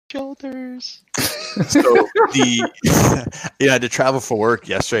shoulders. So I had to travel for work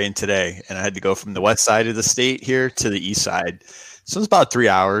yesterday and today, and I had to go from the west side of the state here to the east side. So it's about 3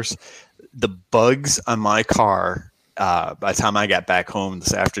 hours. The bugs on my car, by the time I got back home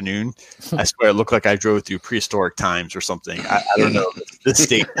this afternoon, I swear it looked like I drove through prehistoric times or something. I don't know. This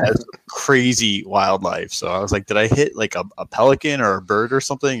state has crazy wildlife. So I was like, did I hit like a pelican or a bird or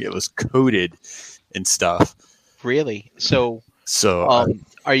something? It was coated in stuff. Really? So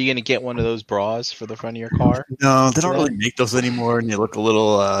are you going to get one of those bras for the front of your car? No, they don't really make those anymore, and they look a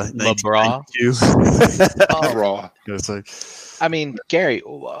little La bra. Raw. It's like, I mean, Gary,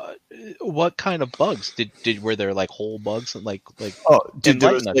 what kind of bugs were there? Like whole bugs, like dude,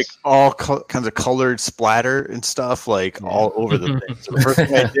 there was like all kinds of colored splatter and stuff, like all over the thing. So the first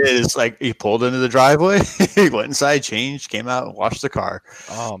thing I did is like he pulled into the driveway, he went inside, changed, came out, and washed the car.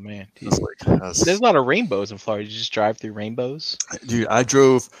 Oh man, there's a lot of rainbows in Florida. You just drive through rainbows, dude. I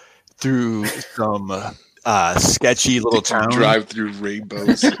drove through some sketchy little town. Drive through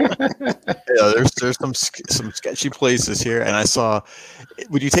rainbows. There's some sketchy places here, and I saw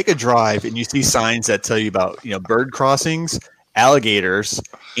when you take a drive and you see signs that tell you about bird crossings, alligators,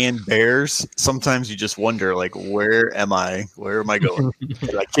 and bears. Sometimes you just wonder, like, where am I? Where am I going?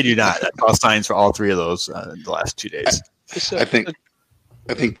 I kid you not, I saw signs for all three of those in the last 2 days. I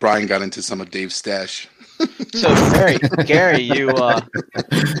think Brian got into some of Dave's stash. So Gary, you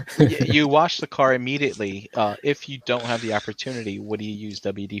wash the car immediately. If you don't have the opportunity, what do you use?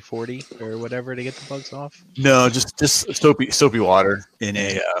 WD-40 or whatever to get the bugs off? No, just soapy water in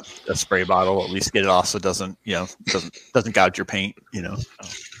a spray bottle. At least get it off so it doesn't gouge your paint.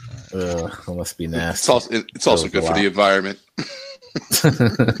 That must be nasty. It's also good for the environment.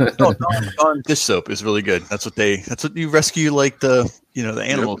 Dawn dish soap is really good. That's what you rescue, like the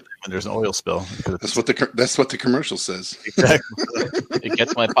animals when there's an oil spill. That's what the commercial says. Exactly. It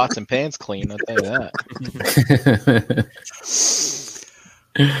gets my pots and pans clean. I'll tell you that.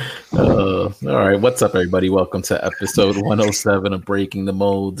 All right, what's up, everybody? Welcome to episode 107 of Breaking the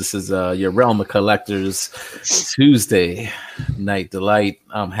Mold. This is your Realm of Collectors Tuesday Night Delight.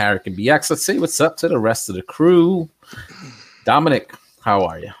 I'm Harrick and BX. Let's say what's up to the rest of the crew. Dominic, how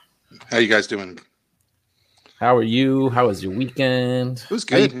are you? How you guys doing? How are you? How was your weekend? It was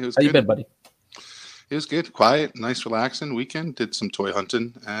good. How you been, buddy? It was good. Quiet, nice, relaxing weekend. Did some toy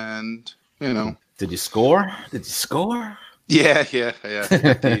hunting, and Did you score? Yeah.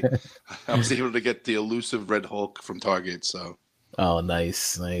 I was able to get the elusive Red Hulk from Target. So. Oh,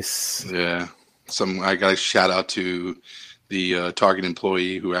 nice. Yeah. I got a shout out to the Target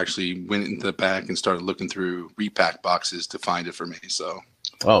employee who actually went into the back and started looking through repack boxes to find it for me. So.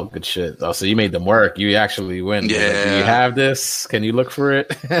 Oh, good shit. Oh, so you made them work. You actually went. Yeah. Like, do you have this? Can you look for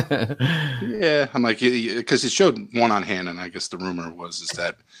it? Yeah. I'm like, because it showed one on hand, and I guess the rumor is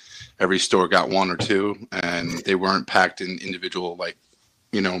that every store got one or two, and they weren't packed in individual,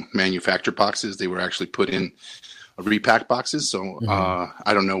 manufactured boxes. They were actually put in repack boxes. So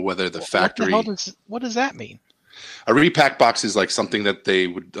I don't know whether the factory. What does that mean? A repack box is like something that they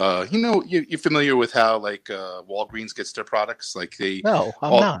would, you're familiar with how Walgreens gets their products? Like they. No,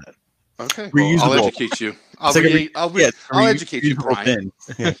 I'm not. Okay, well, I'll educate you. I'll educate you, Brian.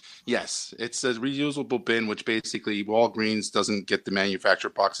 Yes, it's a reusable bin, which basically Walgreens doesn't get the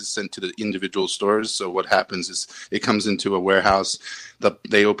manufacturer boxes sent to the individual stores. So what happens is it comes into a warehouse.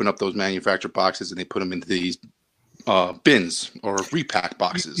 They open up those manufacturer boxes and they put them into these bins or repack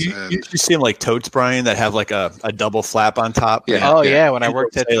boxes. You see them like totes, Brian, that have like a double flap on top. Yeah. When I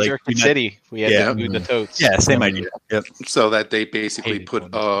worked at New York City, we had to do the totes. Yeah, same idea. Yep. So that they basically put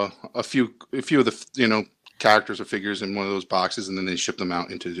a few of the characters or figures in one of those boxes, and then they ship them out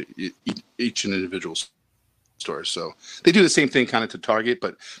into each individual store. So they do the same thing kind of to Target,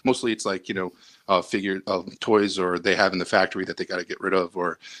 but mostly it's like figure toys or they have in the factory that they got to get rid of.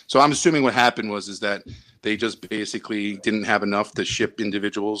 So I'm assuming what happened is that they just basically didn't have enough to ship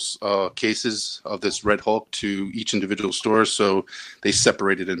individuals cases of this Red Hulk to each individual store. So they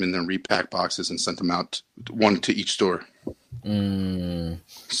separated them in their repack boxes and sent them out, one to each store.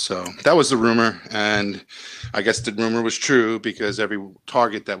 So that was the rumor. And I guess the rumor was true because every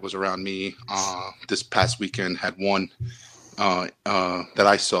Target that was around me this past weekend had one that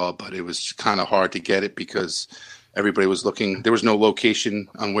I saw, but it was kind of hard to get it because everybody was looking. There was no location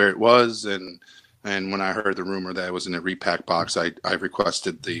on where it was, and when I heard the rumor that it was in a repack box, I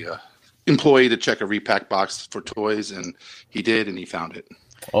requested the employee to check a repack box for toys, and he did, and he found it.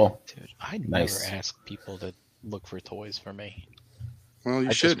 Oh, dude, I never ask people to look for toys for me. Well, you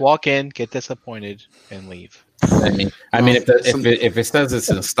I should just walk in, get disappointed, and leave. I mean, if it says it's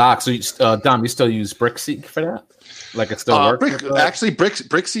in stock, so Dom, you still use BrickSeek for that? Like it still works?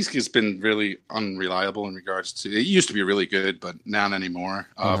 BrickSeek has been really unreliable in regards to. It used to be really good, but not anymore.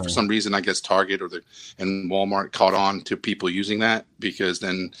 For some reason, I guess Target and Walmart caught on to people using that, because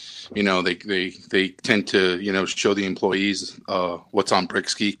then, they tend to show the employees what's on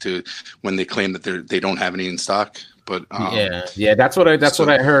BrickSeek when they claim that they don't have any in stock. But that's what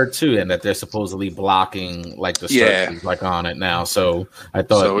I heard too, and that they're supposedly blocking like the searches like on it now. So I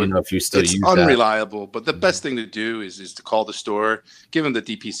thought if you still use unreliable, but the best thing to do is to call the store, give them the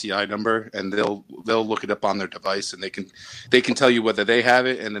DPCI number, and they'll look it up on their device, and they can tell you whether they have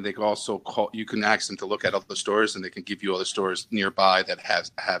it, and then they can also call. You can ask them to look at other stores, and they can give you other stores nearby that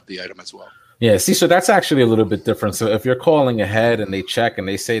have the item as well. Yeah, see, so that's actually a little bit different. So if you're calling ahead and they check and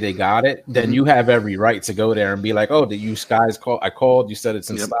they say they got it, then you have every right to go there and be like, "Oh, did you guys call? I called. You said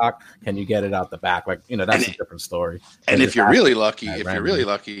it's in stock. Can you get it out the back?" Like, that's a different story. And if you're really lucky, you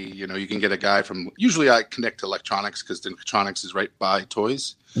can get a guy from. Usually, I connect to electronics because the electronics is right by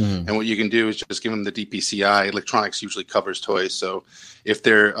toys. And what you can do is just give them the DPCI. Electronics usually covers toys, so if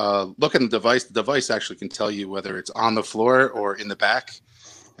they're looking at the device actually can tell you whether it's on the floor or in the back.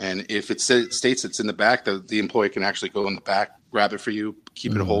 And if it states it's in the back, the employee can actually go in the back, grab it for you,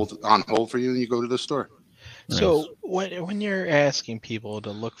 keep it on hold for you, and you go to the store. So when you're asking people to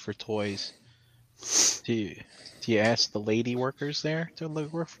look for toys, do you ask the lady workers there to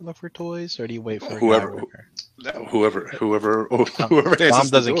look for toys, or do you wait for whoever Dom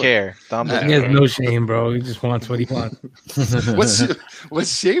doesn't care. Dom doesn't he has no shame, bro. He just wants what he wants.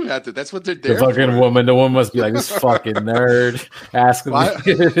 What's shame at that? That's what they're there. The fucking woman must be like, this fucking nerd asking me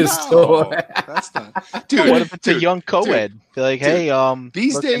his toy. That's not, dude. What if it's a young co-ed? Be like, hey,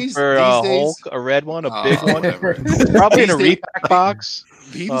 these days, for Hulk, a red one, a big one, probably in a repack box.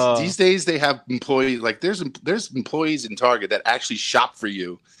 These days they have employees, like there's employees in Target that actually shop for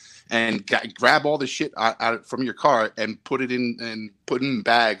you and grab all the shit out from your car and put it in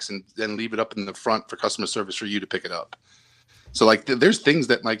bags and then leave it up in the front for customer service for you to pick it up. So like there's things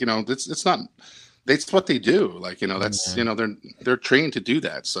that it's what they do. Like, that's, they're trained to do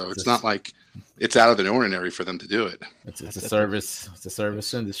that. So it's not like it's out of the ordinary for them to do it. It's a service. It's a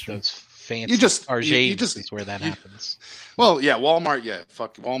service industry. It's fancy. RJ is where that happens. Well, yeah, Walmart. Yeah,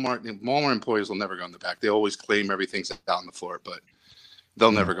 fuck Walmart. Walmart employees will never go in the back. They always claim everything's out on the floor, but they'll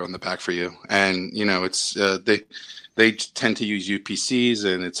never go in the back for you. And it's they tend to use UPCs,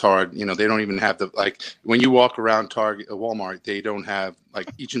 and it's hard. They don't even have when you walk around Walmart, they don't have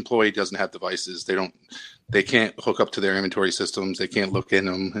each employee doesn't have devices. They can't hook up to their inventory systems. They can't look in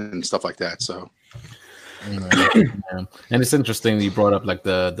them and stuff like that. So. And it's interesting you brought up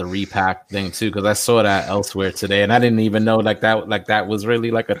the repack thing too, because I saw that elsewhere today, and I didn't even know that was really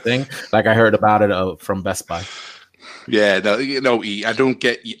a thing. I heard about it from Best Buy. Yeah, I don't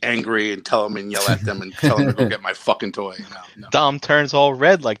get angry and tell them and yell at them and tell them to go get my fucking toy. No. Dom turns all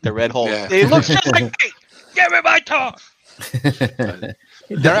red like the Red Hulk. Yeah. It looks just like me. Give me my toy.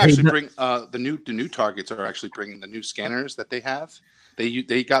 They're actually the new Targets are actually bringing the new scanners that they have.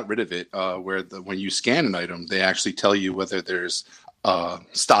 They got rid of it where when you scan an item, they actually tell you whether there's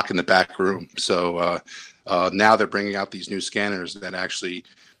stock in the back room. So now they're bringing out these new scanners that actually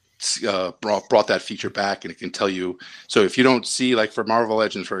brought that feature back, and it can tell you. So if you don't see, for Marvel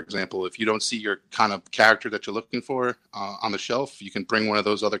Legends, for example, if you don't see your kind of character that you're looking for on the shelf, you can bring one of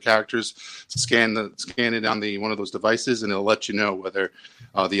those other characters, scan it on one of those devices, and it'll let you know whether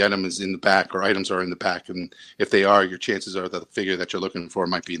the item is in the back or items are in the back. And if they are, your chances are the figure that you're looking for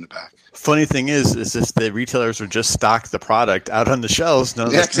might be in the back. Funny thing is if the retailers would just stock the product out on the shelves, none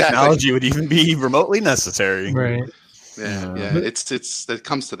of this technology would even be remotely necessary. Right. Yeah. It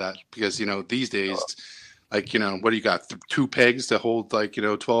comes to that because these days, what do you got? 2 pegs to hold 12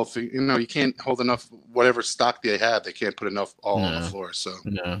 feet. You can't hold enough. Whatever stock they have, they can't put enough all on the floor. So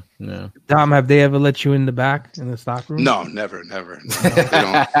no. Dom, have they ever let you in the back in the stock room? No, never. No,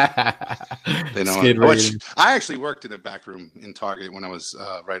 they don't. They don't. I actually worked in the back room in Target when I was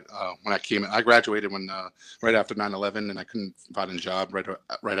when I came in. I graduated right after 9/11, and I couldn't find a job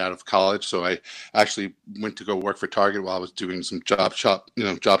right out of college. So I actually went to go work for Target while I was doing some job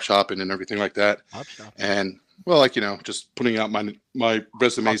shopping and everything like that. And just putting out my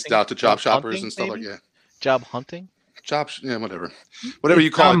resumes out to job shoppers and stuff like that. Job hunting? Whatever you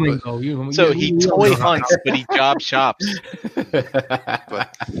call it. So he toy hunts, but he job shops.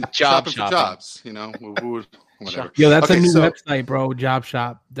 But jobs, whatever. Yo, that's a new website, bro.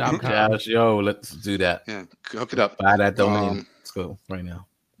 Jobshop.com. Yo, let's do that. Yeah, hook it up. Buy that domain. Let's go right now.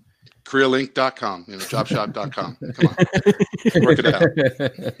 CareerLink.com, jobshop.com. Come on, work it out.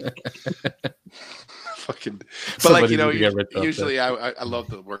 fucking. But Somebody like usually I love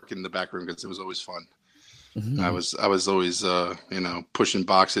the work in the back room because it was always fun. Mm-hmm. I was always pushing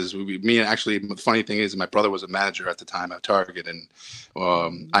boxes. Actually, the funny thing is, my brother was a manager at the time at Target, and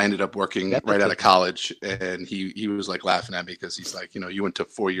I ended up working right out of college. And he was like laughing at me because he's like, you went to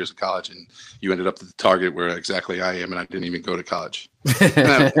 4 years of college and you ended up at the Target where exactly I am, and I didn't even go to college.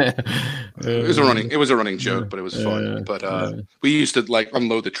 It was a running joke, but it was fun. But we used to like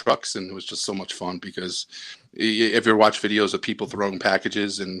unload the trucks, and it was just so much fun because if you watch videos of people throwing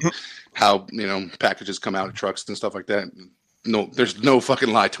packages and how packages come out of trucks and stuff like that, no, there's no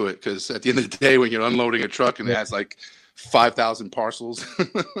fucking lie to it, because at the end of the day, when you're unloading a truck and it has like 5,000 parcels,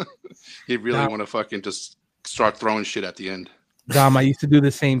 you really want to fucking just start throwing shit at the end. Dom, I used to do the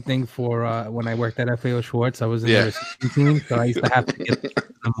same thing for when I worked at FAO Schwartz. I was in the receiving team, so I used to have to get in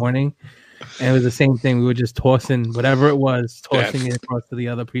the morning, and it was the same thing. We were just tossing whatever it was, it across to the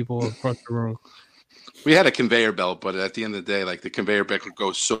other people across the room. We had a conveyor belt, but at the end of the day, like the conveyor belt would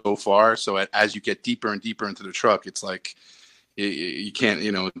go so far. So as you get deeper and deeper into the truck, it's like you can't,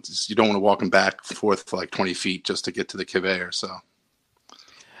 you don't want to walk them back and forth for like 20 feet just to get to the conveyor. So,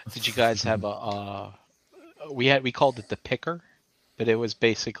 did you guys have we called it the picker, but it was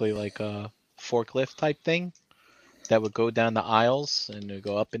basically like a forklift type thing that would go down the aisles and it would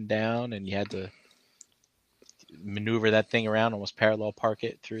go up and down, and you had to maneuver that thing around, almost parallel park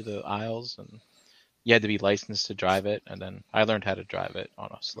it through the aisles, and you had to be licensed to drive it. And then I learned how to drive it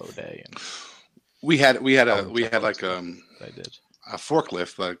on a slow day. And we had like a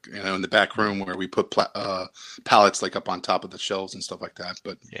forklift, like in the back room where we put pallets like up on top of the shelves and stuff like that.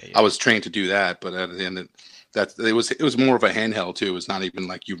 But I was trained to do that. But at the end, it was more of a handheld too. It was not even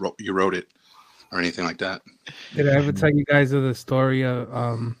like you wrote it or anything like that. Did I ever tell you guys of the story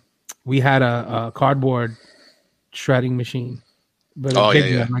of we had a cardboard shredding machine, but like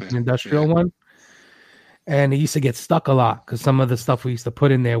an industrial one. And it used to get stuck a lot because some of the stuff we used to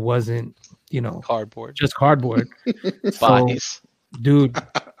put in there wasn't, cardboard, just cardboard. So, dude,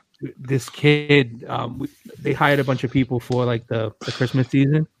 this kid, they hired a bunch of people for like the Christmas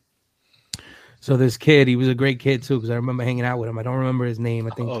season. So this kid, he was a great kid too, because I remember hanging out with him. I don't remember his name. I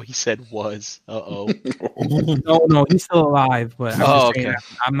think. Oh, he said was. No, he's still alive, but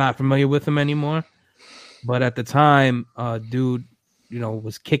I'm not familiar with him anymore. But at the time, dude,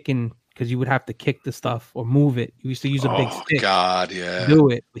 was kicking. Because you would have to kick the stuff or move it. You used to use a big stick. God, yeah. To do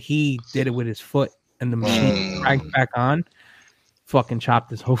it. But he did it with his foot, and the machine cranked back on. Fucking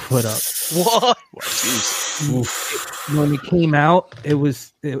chopped his whole foot up. What? When it came out, it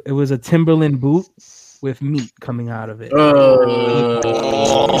was a Timberland boot with meat coming out of it. Oh,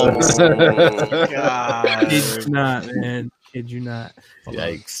 God! Kid you not, man. Kid you not.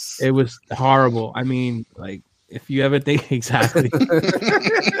 Yikes! It was horrible. I mean, like. If you ever think exactly,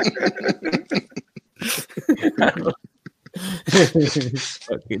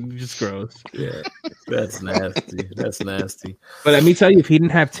 fucking just gross. Yeah, that's nasty. That's nasty. But let me tell you, if he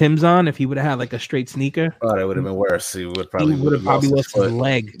didn't have Tim's on, if he would have had like a straight sneaker, that would have been worse. He would have probably lost his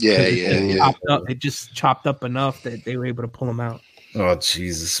leg. Yeah. It just chopped up enough that they were able to pull him out. Oh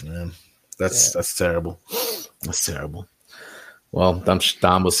Jesus, man, that's terrible. That's terrible. Well,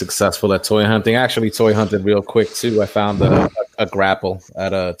 Dom was successful at toy hunting. Actually, toy hunted real quick too. I found a grapple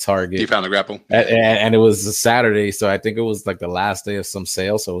at a Target. You found a grapple, and it was a Saturday, so I think it was like the last day of some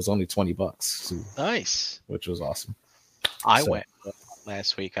sale. So it was only $20. Nice, which was awesome. I went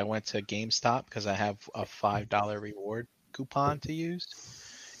last week. I went to GameStop because I have a $5 reward coupon to use,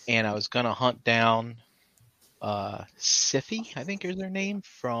 and I was gonna hunt down Siphi, I think is their name,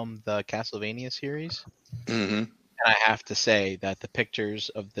 from the Castlevania series. Mm-hmm. And I have to say that the pictures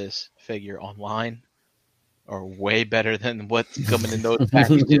of this figure online are way better than what's coming in those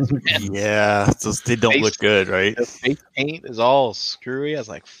packages. Man. Yeah, they don't look good, right? The face paint is all screwy. I was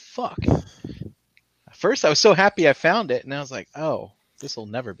like, fuck. At first, I was so happy I found it, and I was like, oh, this will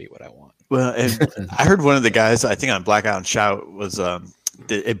never be what I want. Well, and I heard one of the guys, I think on Blackout and Shout, was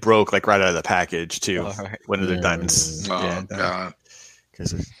it broke like right out of the package, too. Oh, right. One of their diamonds. Oh, God.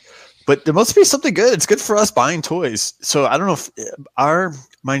 But there must be something good. It's good for us buying toys. So I don't know if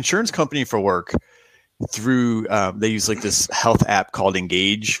my insurance company for work through they use like this health app called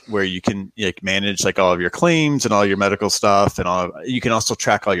Engage, where you can like manage like all of your claims and all your medical stuff, and you can also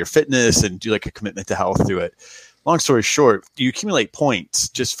track all your fitness and do like a commitment to health through it. Long story short, you accumulate points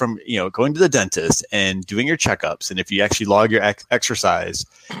just from going to the dentist and doing your checkups, and if you actually log your exercise,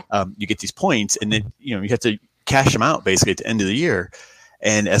 you get these points, and then you have to cash them out basically at the end of the year.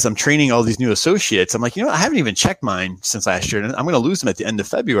 And as I'm training all these new associates, I'm like, I haven't even checked mine since last year, and I'm going to lose them at the end of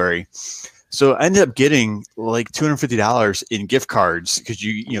February. So I ended up getting like $250 in gift cards because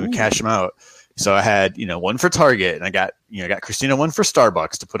you cash them out So I had, one for Target, and I got Christina one for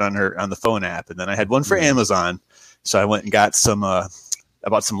Starbucks to put on the phone app, and then I had one for Amazon. So I went and got I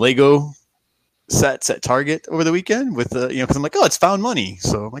bought some Lego sets at Target over the weekend with because I'm like, oh, it's found money.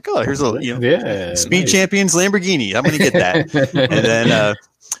 So I'm like, oh, here's a Speed Champions Lamborghini. I'm going to get that. And then,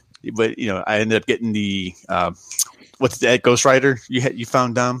 but I ended up getting the what's that Ghost Rider you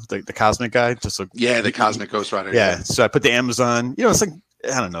found, Dom, the Cosmic guy. The Cosmic Ghost Rider. Yeah. So I put the Amazon. It's like,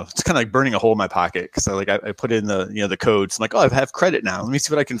 I don't know. It's kind of like burning a hole in my pocket because I put in the codes. I'm like, oh, I have credit now. Let me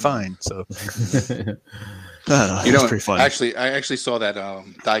see what I can find. So. It's pretty fun. Actually, I actually saw that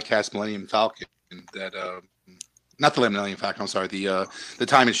die-cast Millennium Falcon. That not the Millennium Falcon. I'm sorry, the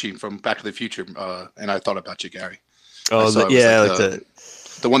Time Machine from Back to the Future. And I thought about you, Gary. Oh,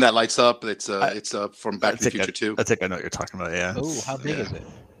 the one that lights up. It's from Back to the Future too. I think I know what you're talking about. Yeah. Oh, how big is it?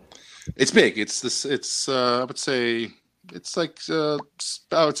 It's big. It's I would say it's like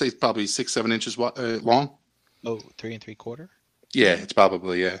I would say probably 6-7 inches long. Oh, 3 3/4. Yeah, it's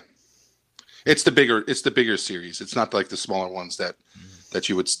probably It's the bigger series. It's not like the smaller ones that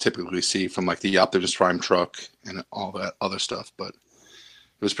you would typically see from like the Optimus Prime truck and all that other stuff. But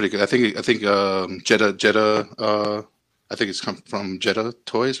it was pretty good. I think Jetta. I think it's come from Jetta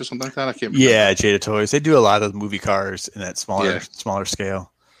Toys or something like that. I can't remember. Yeah, Jetta Toys. They do a lot of movie cars in that smaller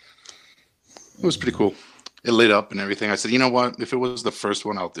scale. It was pretty cool. It lit up and everything. I said, you know what? If it was the first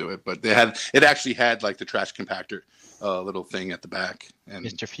one, I'll do it. But it actually had like the trash compactor little thing at the back. And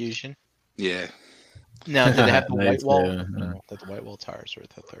Mr. Fusion. Yeah. Now, did they have the Nice, white wall? yeah. No, the white wall tires were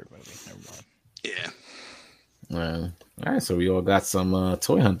the third movie. Never mind. Yeah. All right, so we all got some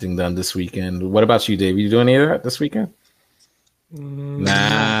toy hunting done this weekend. What about you, Dave? You doing any of that this weekend?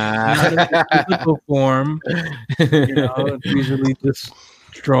 Not in physical form. It's usually just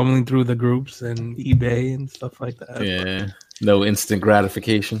strolling through the groups and eBay and stuff like that. Yeah. No instant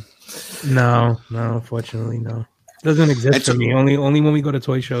gratification. No, unfortunately, no. Doesn't exist for me. Only when we go to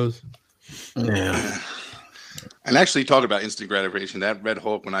toy shows. Yeah. And actually, talk about instant gratification. That Red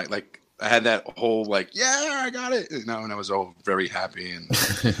Hulk, when I had that whole I got it, and I was all very happy, and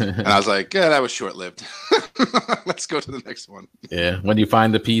I was like, yeah, that was short lived. Let's go to the next one. Yeah, when you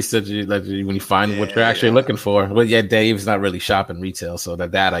find the piece when you find what you're actually looking for. Well, yeah, Dave's not really shopping retail, so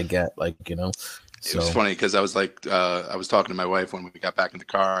that I get, It was funny because I was I was talking to my wife when we got back in the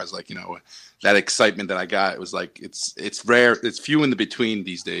car. I was like, that excitement that I got, it was like, it's rare. It's few in the between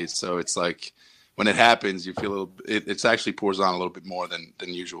these days. So it's like when it happens, you feel it actually pours on a little bit more than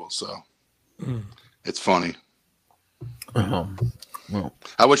usual. So it's funny. Well,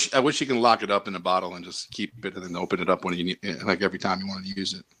 I wish you can lock it up in a bottle and just keep it and then open it up when you need, every time you want to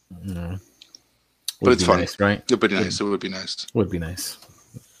use it. Yeah. But it's funny, nice, right? It would be nice. It would be nice. Would be nice.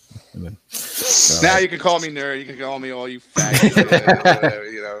 Now you can call me nerd. You can call me all you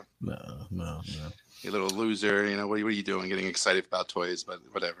faggots. No. You little loser. What are you doing? Getting excited about toys, but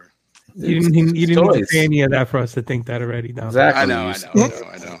whatever. You didn't need to say any of that for us to think that already. Now. Exactly. I know.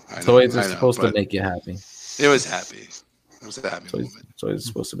 Toys are supposed to make you happy. It was happy. It was a happy moment. Toys are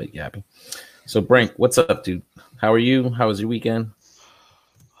supposed to make you happy. So, Brink, what's up, dude? How are you? How was your weekend?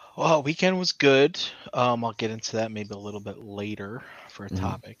 Well, weekend was good. I'll get into that maybe a little bit later for a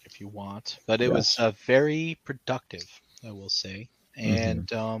topic if you want. But it was very productive, I will say. And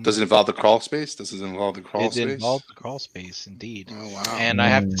does it involve the crawl space? It involved the crawl space, indeed. Oh wow! And I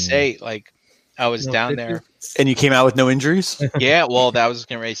have to say, I was down there, and you came out with no injuries. Yeah, well, I was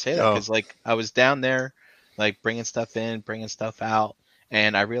getting ready to say that because I was down there, bringing stuff in, bringing stuff out,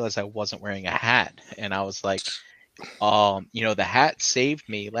 and I realized I wasn't wearing a hat, and I was like, the hat saved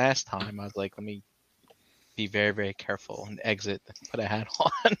me last time. I was like, let me be very, very careful and exit, put a hat on.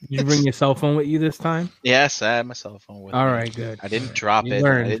 Did you bring your cell phone with you this time? Yes, I had my cell phone with me. All right, good. I didn't drop it.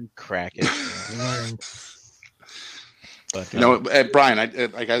 Learned. I didn't crack it. You learned. But Brian,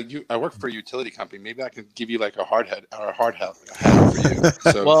 I work for a utility company. Maybe I can give you a hard hat for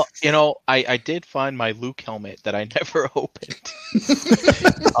you. So. Well, I did find my Luke helmet that I never opened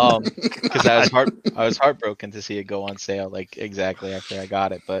because I was heartbroken to see it go on sale exactly after I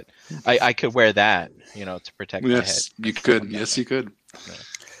got it. But I could wear that, to protect my head. You could. Yes, you could. Yeah.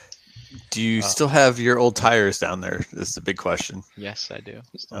 Do you still have your old tires down there? This is a big question. Yes, I do.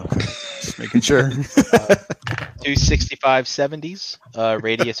 Okay. Just making sure. 265/70s,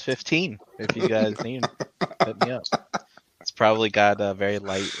 radius 15. If you guys need, hit me up. It's probably got a very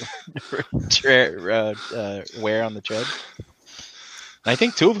light wear on the tread. And I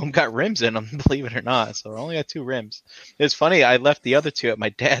think 2 of them got rims in them, believe it or not. So I only got 2 rims. It's funny. I left the other 2 at my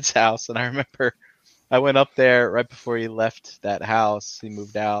dad's house, and I remember I went up there right before he left that house. He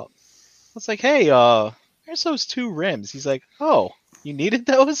moved out. I was like, hey, there's those 2 rims. He's like, oh, you needed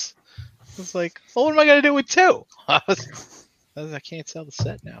those? I was like, well, what am I gonna do with 2? I can't sell the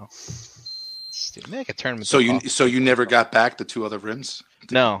set now. Stupid. I could turn them. So you never got back the 2 other rims?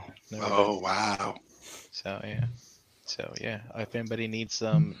 No. Oh wow. So yeah. If anybody needs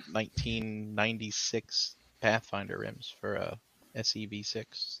some 1996 Pathfinder rims for a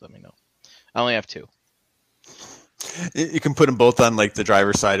SEV6, let me know. I only have 2. You can put them both on like the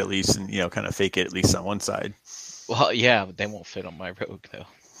driver's side at least, and kind of fake it at least on one side. Well, yeah, but they won't fit on my Rogue though.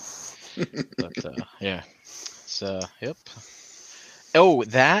 But yeah. So yep. Oh,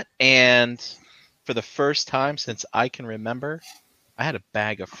 that, and for the first time since I can remember, I had a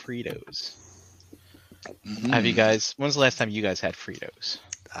bag of Fritos. Have you guys? When's the last time you guys had Fritos?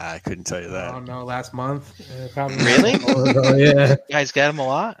 I couldn't tell you that. Oh no, last month. Probably. Really? Oh, yeah. You guys get them a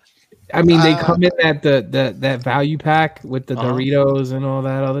lot? I mean, they come in at that value pack with the Doritos and all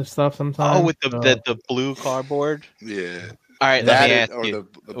that other stuff sometimes. Oh, with the blue cardboard? Yeah. All right, let me ask you.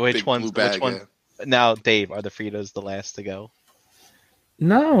 Which one? Yeah. Now, Dave, are the Fritos the last to go?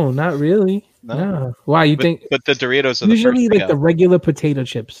 No, not really. No. Why, you think? But the Doritos are usually the first to go. the regular potato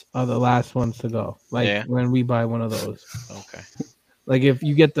chips are the last ones to go. When we buy one of those. Okay. Like if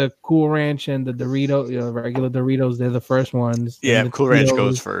you get the Cool Ranch and the Dorito, regular Doritos, they're the first ones. Yeah, Cool Ranch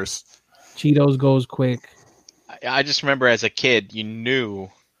goes first. Cheetos goes quick. I just remember as a kid, you knew.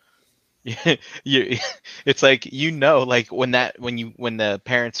 It's like like when the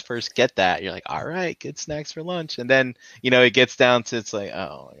parents first get that, you're like, all right, good snacks for lunch, and then it gets down to it's like,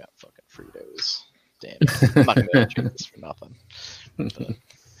 oh, I got fucking Fritos. Damn, I'm not gonna drink this for nothing. But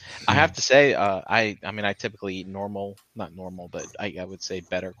I have to say, I mean, I typically eat not normal, but I would say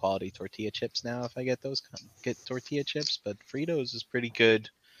better quality tortilla chips now if I get tortilla chips. But Fritos is pretty good.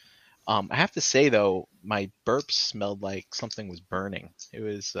 I have to say though, my burps smelled like something was burning. It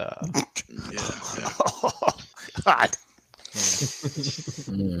was God.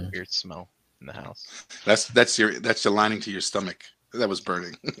 Weird smell in the house. That's your lining to your stomach that was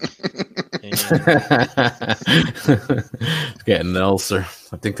burning. Getting an ulcer.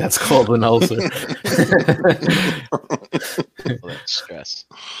 I think that's called an ulcer. That stress.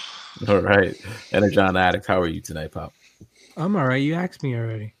 All right, Energon Addict, how are you tonight, Pop? I'm all right. You asked me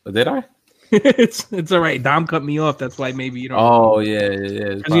already. Did I? it's all right. Dom cut me off. That's why maybe you don't. Oh yeah.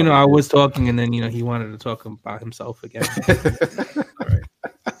 Because I was talking, and then he wanted to talk about himself again.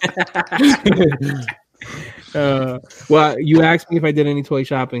 Well, you asked me if I did any toy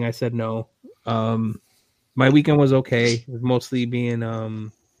shopping. I said no. My weekend was okay. It was mostly being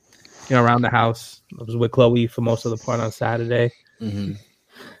around the house. I was with Chloe for most of the part on Saturday.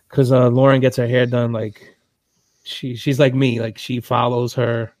 Because Lauren gets her hair done like. She's like me, like she follows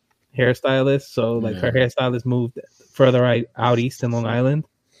her hairstylist. So like her hairstylist moved further out east in Long Island.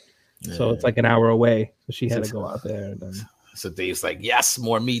 So it's like an hour away. So she had to go out there. And then... So Dave's like, yes,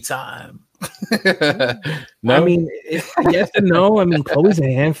 more me time. No? I mean, yes and no. I mean, Chloe's a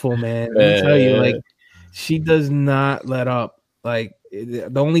handful, man. Let me tell you, like she does not let up. Like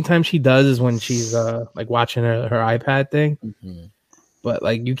the only time she does is when she's like watching her iPad thing. But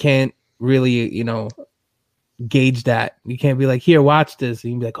like you can't really, gauge that. You can't be like, here, watch this,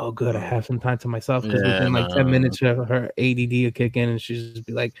 and you be like, oh good, I have some time to myself, because within like 10 minutes her ADD will kick in and she'll just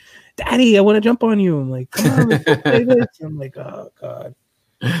be like, Daddy, I want to jump on you. I'm like, come on, let's play this. I'm like, oh god.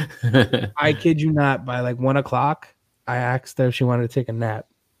 I kid you not, by like 1:00 I asked her if she wanted to take a nap,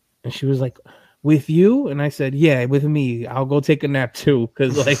 and she was like, with you? And I said, yeah, with me. I'll go take a nap too,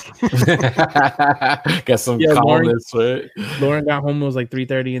 because like got some calmness. Lauren got home. It was like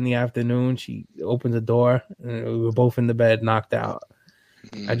 3:30 in the afternoon. She opened the door and we were both in the bed, knocked out.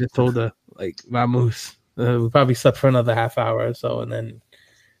 I just told her, like, Vamoose. We probably slept for another half hour or so, and then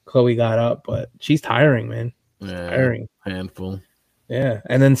Chloe got up. But she's tiring, man. Tiring. Handful. Yeah.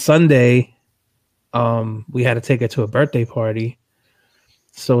 And then Sunday, we had to take her to a birthday party.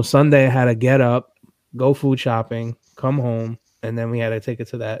 So Sunday I had to get up, go food shopping, come home, and then we had to take her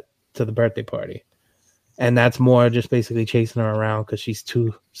to the birthday party. And that's more just basically chasing her around because she's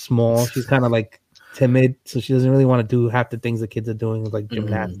too small. She's kind of like timid, so she doesn't really want to do half the things the kids are doing, like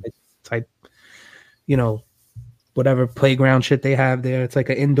gymnastics type, whatever playground shit they have there. It's like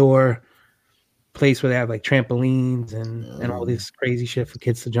an indoor place where they have like trampolines and all this crazy shit for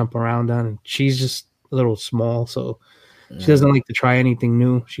kids to jump around on. And she's just a little small, so she doesn't like to try anything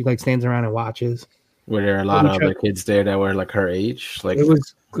new. She like stands around and watches. Were there a lot of other kids there that were like her age? Like it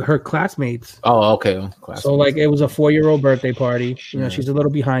was her classmates. Oh, okay. Classmates. So like it was a 4-year-old birthday party. She's a little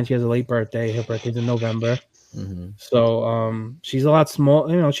behind. She has a late birthday. Her birthday's in November. So she's a lot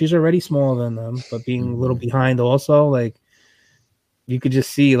small. She's already smaller than them, but being a little behind also, like you could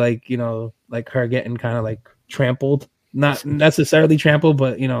just see like like her getting kind of like trampled not necessarily trample,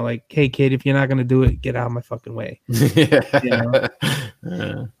 but like, hey kid, if you're not gonna do it, get out of my fucking way. Yeah.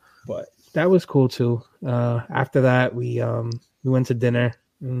 But that was cool too. After that, we went to dinner,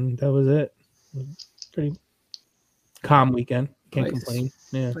 and that was it. Pretty calm weekend. Can't complain.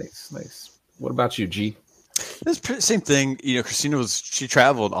 Yeah, nice. What about you, G? It's same thing. Christina she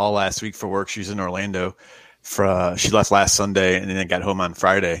traveled all last week for work. She was in Orlando. She left last Sunday and then got home on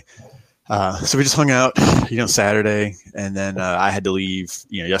Friday. So we just hung out, Saturday, and then I had to leave,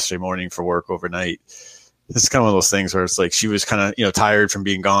 yesterday morning for work overnight. This is kind of one of those things where it's like she was kind of, tired from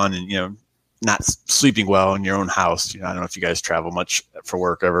being gone and, not sleeping well in your own house. I don't know if you guys travel much for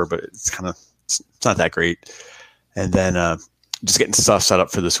work ever, but it's not that great. And then just getting stuff set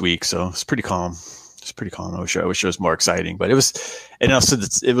up for this week. So it's pretty calm. I wish it was more exciting, but it was, and also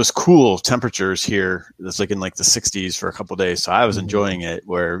it was cool temperatures here. It's like in like the 60s for a couple of days. So I was enjoying it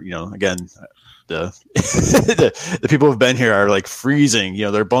where, again, the the people who've been here are like freezing,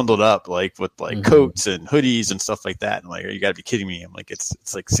 they're bundled up like with like coats and hoodies and stuff like that. And like, you gotta be kidding me. I'm like, it's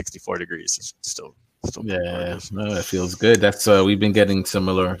like 64 degrees. It's still yeah, no, it feels good. That's we've been getting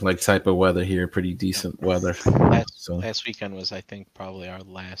similar like type of weather here, pretty decent weather. Last weekend was, I think, probably our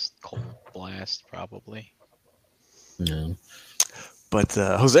last cold blast, probably. Yeah. But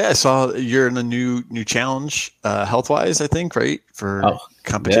Jose, I saw you're in a new challenge, health wise, I think, right? For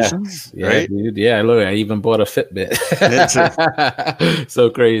competitions, yeah, right? Dude. Yeah, look, I even bought a Fitbit.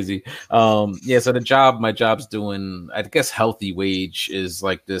 So crazy. So my job's doing, I guess, Healthy Wage is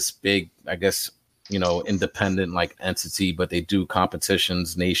like this big, I guess, independent like entity, but they do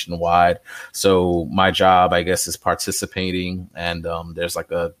competitions nationwide. So my job, I guess, is participating, and there's like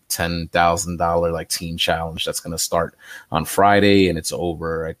a $10,000 like team challenge that's going to start on Friday, and it's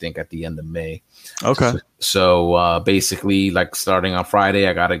over, I think, at the end of May. Okay. So basically, like starting on Friday,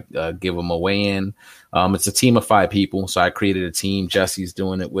 I gotta give them a weigh-in. It's a team of 5 people, so I created a team. Jesse's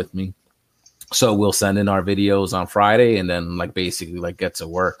doing it with me. So we'll send in our videos on Friday and then like basically like get to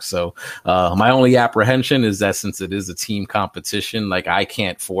work. So my only apprehension is that since it is a team competition, like I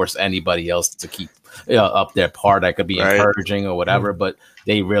can't force anybody else to keep up their part. I could be encouraging or whatever, but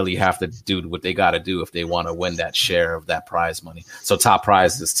they really have to do what they got to do if they want to win that share of that prize money. So top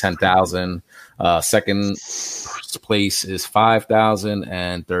prize is 10,000. Second place is 5,000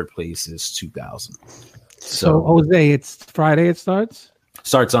 and third place is 2,000. So Jose, it's Friday. It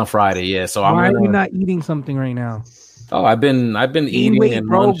starts on Friday. Yeah. So why are you not eating something right now? Oh, I've been eating and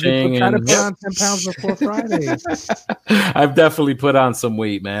munching. Try to put on 10 pounds before Friday. I've definitely put on some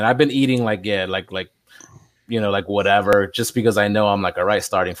weight, man. I've been eating like whatever, just because I know I'm like, all right,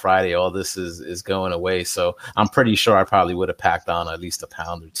 starting Friday, all this is going away. So I'm pretty sure I probably would have packed on at least a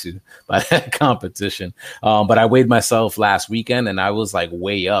pound or 2 by that competition. But I weighed myself last weekend and I was like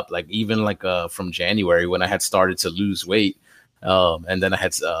way up, like even like from January when I had started to lose weight. And then I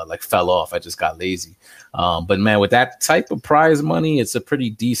had fell off. I just got lazy. But man, with that type of prize money, it's a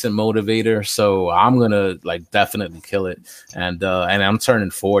pretty decent motivator. So I'm gonna like definitely kill it. And I'm turning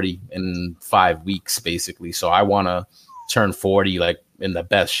 40 in 5 weeks, basically. So I want to turn 40 like in the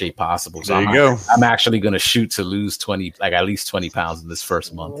best shape possible. So I'm actually gonna shoot to lose at least 20 pounds in this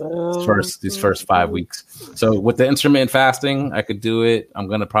first month, these first 5 weeks. So with the intermittent fasting, I could do it. I'm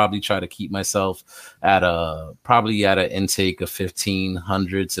gonna probably try to keep myself at an intake of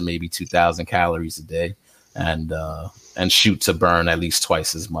 1,500 to maybe 2,000 calories a day, and shoot to burn at least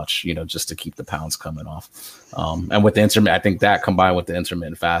twice as much, just to keep the pounds coming off. And with the intermittent, I think that combined with the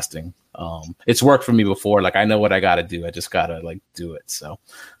intermittent fasting, it's worked for me before. Like I know what I got to do. I just got to like do it. So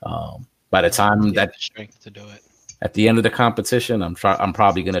by the time that strength to do it at the end of the competition, I'm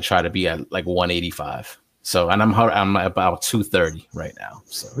probably going to try to be at like 185. So, and I'm about 230 right now.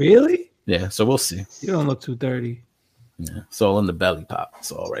 So really? Yeah. So we'll see. You don't look 230. Yeah, it's all in the belly pop.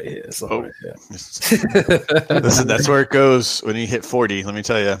 It's all right here. It's all right here. Listen, that's where it goes when you hit 40. Let me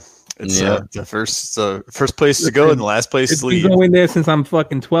tell you, it's the first place to go and the last place to leave. I've been going there since I'm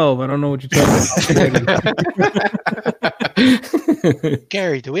fucking 12. I don't know what you're talking about.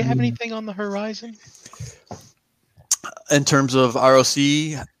 Gary, do we have anything on the horizon? In terms of ROC,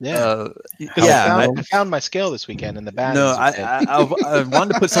 I found my scale this weekend in the bag. No, I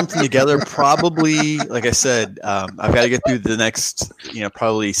wanted to put something together. Probably, like I said, I've got to get through the next,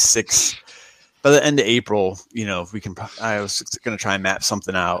 probably 6 by the end of April. If we can, I was going to try and map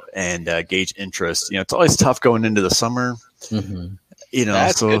something out and gauge interest. It's always tough going into the summer. Mm-hmm.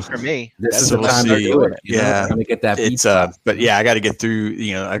 That's good for me. This is the time to do it. To get that. It's but yeah, I got to get through.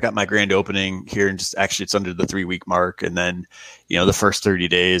 I got my grand opening here, and it's under the 3-week mark, and then the first 30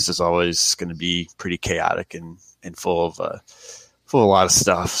 days is always going to be pretty chaotic and full full of a lot of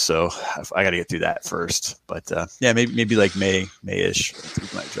stuff. So I got to get through that first. But yeah, maybe like May-ish, we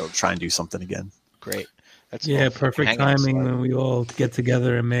might be able to try and do something again. Great. That's perfect timing when we all get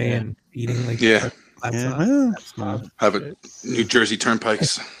together in May and eating like have a New Jersey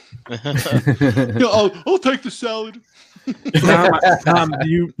Turnpikes. I'll take the salad. Tom,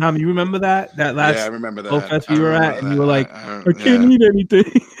 you remember that last I remember that fest we were at, and you were like, I can't eat anything.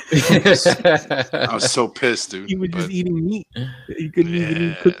 I was so pissed, dude. He was just eating meat. He couldn't even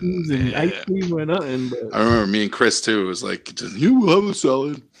eat cookies and ice cream or nothing. But... I remember me and Chris too. It was like, you will have a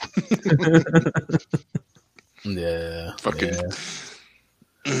salad. Fucking.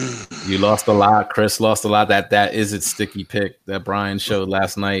 You lost a lot. Chris lost a lot. That is its sticky pick that Brian showed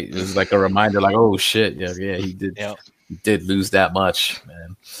last night. It was like a reminder, like, oh shit, yeah, he did. Yep. He did lose that much,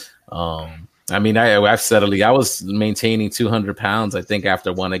 man. I mean, I've steadily. I was maintaining 200 pounds. I think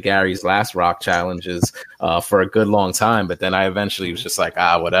after one of Gary's last rock challenges for a good long time, but then I eventually was just like,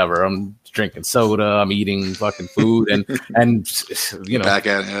 whatever. I'm drinking soda. I'm eating fucking food, and you know, back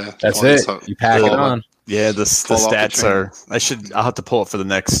at it. That's it. You pack it on. Yeah, the stats are. I'll have to pull it for the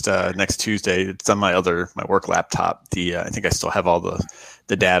next Tuesday. It's on my work laptop. I think I still have all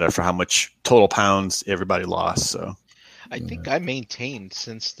the data for how much total pounds everybody lost. So I think I maintained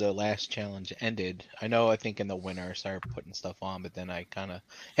since the last challenge ended. I think in the winter I started putting stuff on, but then I kind of,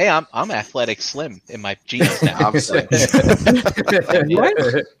 hey, I'm athletic slim in my jeans now. Obviously.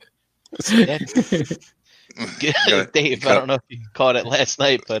 What? Dave, I don't know if you caught it last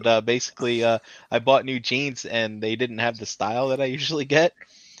night, but basically I bought new jeans and they didn't have the style that I usually get.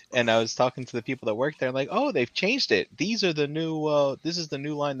 And I was talking to the people that work there, and like, oh, they've changed it. These are the new. This is the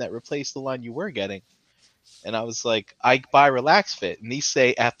new line that replaced the line you were getting. And I was like, I buy Relax Fit, and these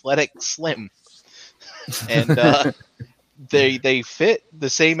say Athletic Slim, and they fit the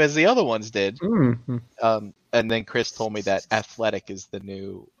same as the other ones did. Mm-hmm. And then Chris told me that athletic is the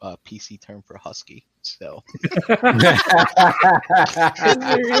new PC term for husky. So, really?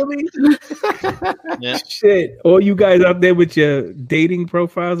 Yeah. Shit! All you guys out there with your dating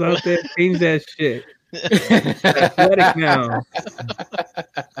profiles out there, change that shit. Athletic now.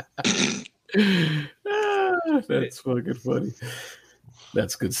 That's fucking funny.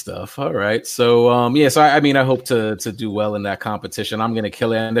 That's good stuff. All right. So, so I mean, I hope to do well in that competition. I'm going to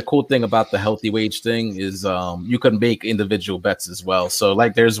kill it. And the cool thing about the healthy wage thing is you can make individual bets as well. So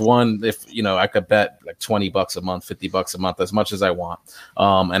like there's one, if, I could bet like $20 a month, $50 a month, as much as I want.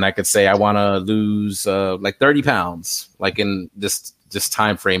 And I could say I want to lose like 30 pounds, like in this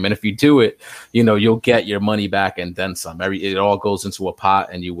time frame. And if you do it, you'll get your money back and then some. It all goes into a pot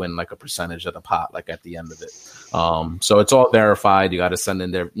and you win like a percentage of the pot, like at the end of it. So it's all verified. You got to send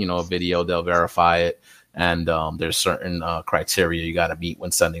in their, a video, they'll verify it. And there's certain criteria you got to meet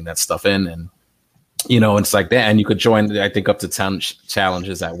when sending that stuff in. And, it's like that. And you could join, I think, up to 10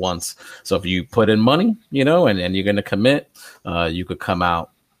 challenges at once. So if you put in money, and you're going to commit, you could come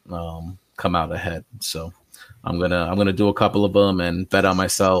out ahead. So I'm gonna do a couple of them and bet on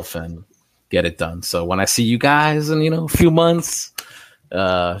myself and get it done. So when I see you guys in a few months,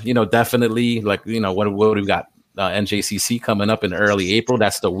 definitely like what we've got NJCC coming up in early April.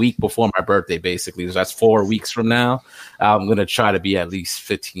 That's the week before my birthday, basically. So that's 4 weeks from now. I'm gonna try to be at least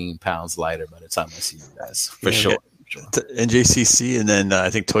 15 pounds lighter by the time I see you guys for sure. NJCC, and then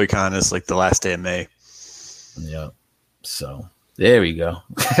I think ToyCon is like the last day of May. Yeah. So there we go.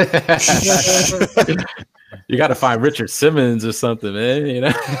 You got to find Richard Simmons or something,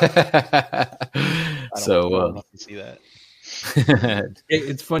 man. So see that.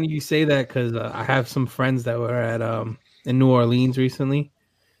 It's funny you say that because I have some friends that were at in New Orleans recently.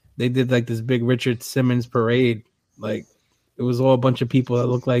 They did like this big Richard Simmons parade. Like it was all a bunch of people that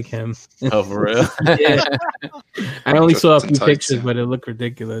looked like him. Oh, for real? Yeah. I only saw a few pictures, but it looked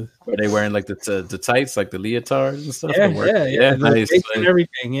ridiculous. Were they wearing like the tights, like the leotards and stuff? Yeah. Nice. And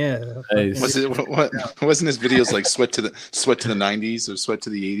everything, yeah. Nice. Wasn't his videos like sweat to the 90s or sweat to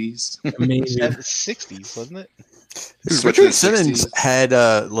the 80s? Amazing. The 60s, wasn't it? Richard Simmons had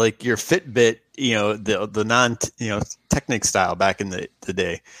like your Fitbit, the non Technic style back in the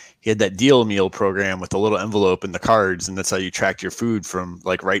day. He had that deal meal program with a little envelope and the cards, and that's how you tracked your food from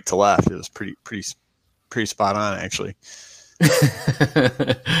like right to left. It was pretty spot on, actually.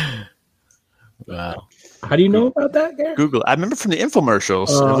 Wow. How do you know about that, Gary? Google. I remember from the infomercials.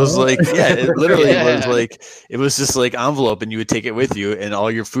 It was like, it literally was like, it was just like envelope, and you would take it with you, and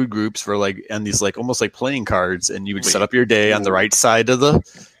all your food groups were like on these like almost like playing cards, and you would set up your day on the right side of the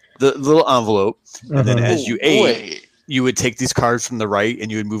little envelope, and then as you ate, you would take these cards from the right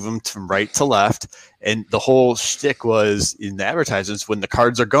and you would move them from right to left. And the whole shtick was in the advertisements, when the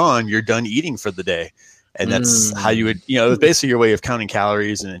cards are gone, you're done eating for the day. And that's how you would, it's basically your way of counting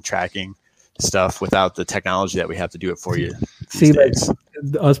calories and tracking stuff without the technology that we have to do it for you. See, like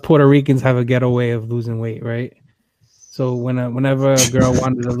us Puerto Ricans have a ghetto way of losing weight, right? So whenever a girl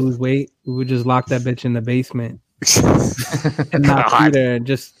wanted to lose weight, we would just lock that bitch in the basement and not feed her, and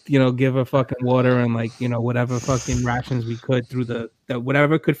just give her fucking water and whatever fucking rations we could through the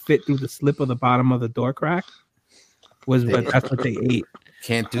whatever could fit through the slip of the bottom of the door crack but that's what they ate.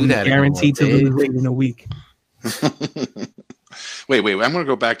 Can't do that. Guaranteed to lose weight in a week. Wait. I'm going to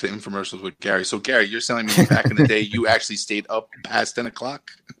go back to infomercials with Gary. So, Gary, you're telling me back in the day you actually stayed up past 10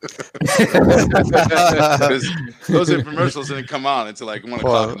 o'clock? Those infomercials didn't come on until like 1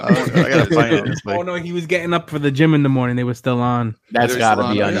 o'clock. I got to find it. Oh, no, he was getting up for the gym in the morning. They were still on. That's got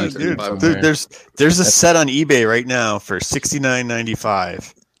to be on YouTube. There's a set on eBay right now for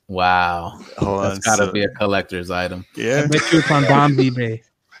 $69.95. Wow. Hold That's got to be a collector's item. Yeah. I bet you it's on Dom's eBay.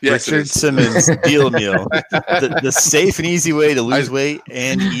 Yes, Richard Simmons deal meal, the safe and easy way to lose weight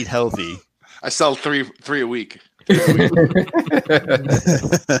and eat healthy. I sell three a week. It's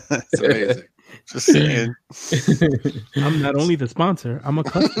amazing. Just saying. I'm not only the sponsor, I'm a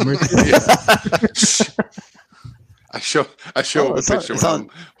customer. I show a picture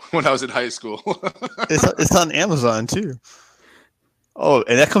when I was in high school. It's on Amazon too. Oh,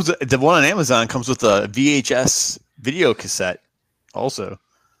 and the one on Amazon comes with a VHS video cassette also.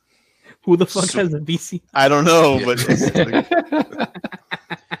 Who the fuck has a VC? I don't know, but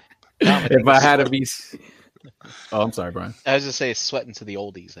if I had a VC. Oh, I'm sorry, Brian. I was just say sweating to the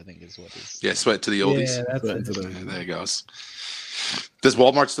oldies, I think is what it is. Yeah, sweat to the oldies. Yeah, that's there it goes. Does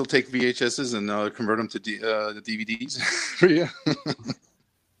Walmart still take VHSs and convert them to the DVDs for you?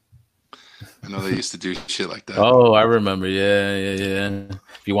 I know they used to do shit like that. Oh, I remember. Yeah.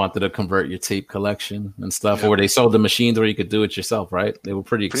 If you wanted to convert your tape collection and stuff, or they sold the machines where you could do it yourself, right? They were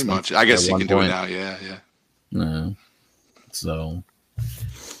pretty expensive. Much. I guess you can do it now. Yeah. No. So,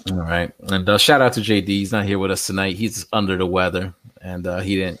 all right. And shout out to JD. He's not here with us tonight. He's under the weather, and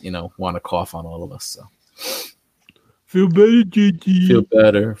he didn't, want to cough on all of us. So, feel better,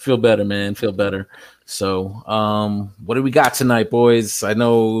 JD. Feel better, man. Feel better. So, what do we got tonight, boys? I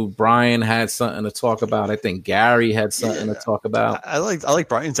know Brian had something to talk about. I think Gary had something to talk about. I like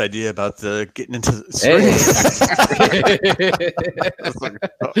Brian's idea about the getting into spring.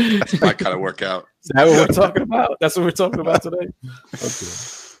 That might kind of work out. Is that what we're talking about? That's what we're talking about today.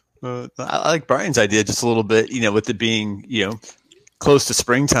 Okay. I like Brian's idea just a little bit. With it being close to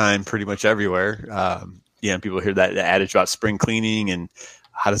springtime, pretty much everywhere. People hear that adage about spring cleaning and.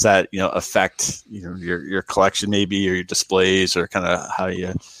 How does that, affect your collection maybe, or your displays, or kind of how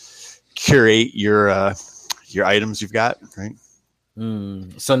you curate your items you've got, right?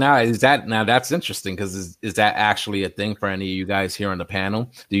 So now that's interesting, because is that actually a thing for any of you guys here on the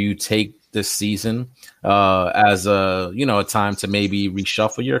panel? Do you take this season as a time to maybe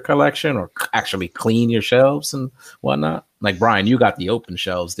reshuffle your collection or actually clean your shelves and whatnot? Like Brian, you got the open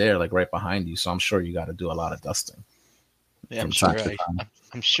shelves there, like right behind you, so I'm sure you got to do a lot of dusting. Yeah, I'm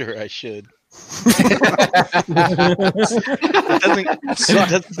sure I should. It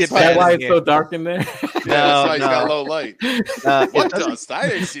doesn't get bad. Why it's so dark in there? That's why he's got low light. What dust? I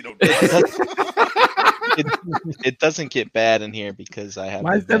didn't see no dust. It doesn't get bad in here because I have.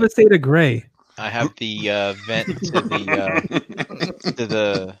 Why is Devastator gray? I have the vent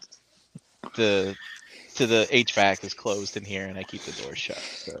to the HVAC is closed in here, and I keep the door shut.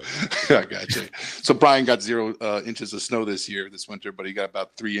 So. I got you. So Brian got 0 inches of snow this winter, but he got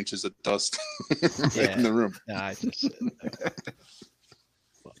about 3 inches of dust in the room. Nah, I just.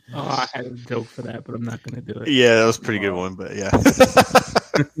 I had a joke for that, but I'm not going to do it. Yeah, that was a pretty good one, but yeah.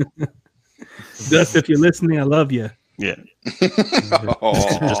 Dust, if you're listening, I love you. Yeah.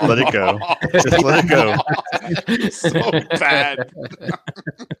 Just let it go. Just let it go. So bad.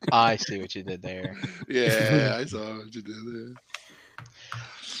 I see what you did there. Yeah, I saw what you did there.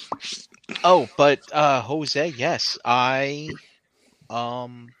 Oh, but Jose, yes, I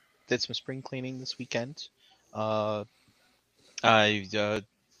did some spring cleaning this weekend. I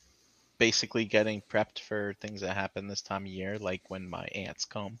basically getting prepped for things that happen this time of year, like when my aunts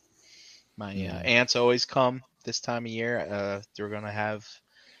come. My aunts always come this time of year. They're going to have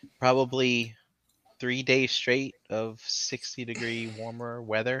probably 3 days straight of 60-degree warmer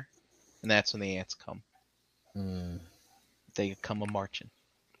weather, and that's when the ants come. They come a-marching.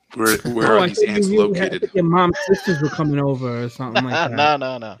 Where are these ants located? Your mom's sisters were coming over or something like that.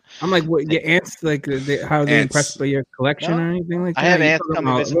 No. I'm like, what? Your aunts, like, how are they impressed by your collection or anything like that? I have ants come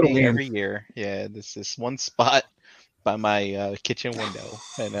and visit me every year. Yeah, this one spot by my kitchen window,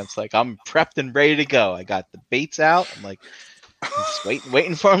 and it's like I'm prepped and ready to go. I got the baits out. I'm like, just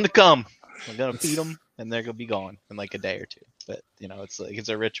waiting for them to come. I'm gonna feed them, and they're gonna be gone in like a day or two. But it's like it's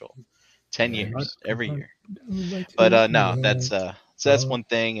a ritual. 10 years every year. But no, that's one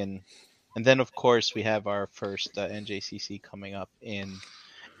thing, and then of course we have our first NJCC coming up in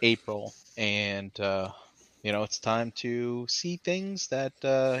April, and it's time to see things that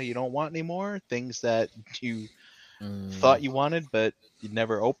you don't want anymore, things that you thought you wanted but you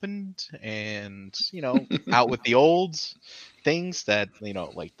never opened, and out with the olds, things that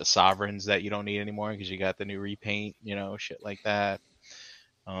like the sovereigns that you don't need anymore because you got the new repaint, shit like that.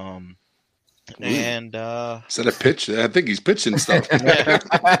 And is that a pitch? I think he's pitching stuff. And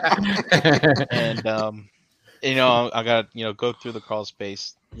I got go through the crawl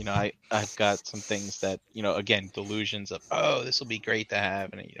space. I've got some things that again, delusions of this will be great to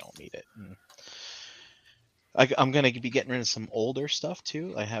have, and you don't need it. And I'm gonna be getting rid of some older stuff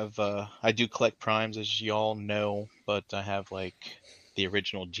too. I do collect primes, as y'all know, but I have like the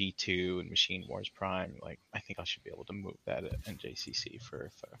original G2 and Machine Wars Prime. Like, I think I should be able to move that at NJCC for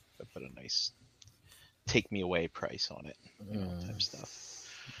if I put a nice take me away price on it, type stuff.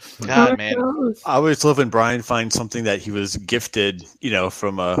 God, man, I always love when Brian finds something that he was gifted,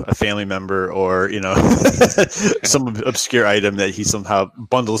 from a family member, or some obscure item that he somehow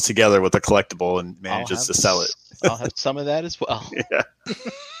bundles together with a collectible and manages to sell it. I'll have some of that as well. Yeah.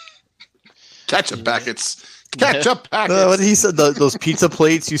 Ketchup packets. Ketchup packets. What he said, those pizza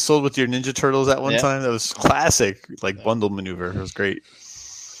plates you sold with your Ninja Turtles at one time, that was classic, bundle maneuver. It was great.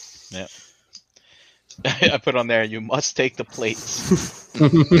 Yeah. I put on there, you must take the plates.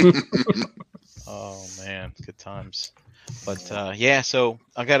 Oh man, good times. But so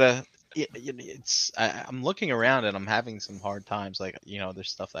I gotta. I'm looking around and I'm having some hard times. Like there's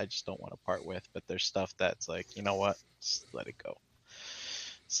stuff I just don't want to part with, but there's stuff that's like, you know what, just let it go.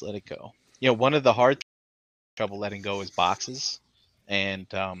 Just let it go. One of the hard trouble letting go is boxes, and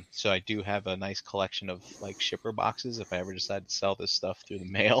so I do have a nice collection of like shipper boxes if I ever decide to sell this stuff through the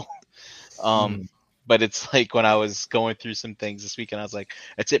mail. But it's like when I was going through some things this weekend, I was like,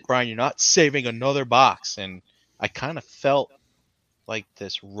 that's it, Brian, you're not saving another box. And I kind of felt like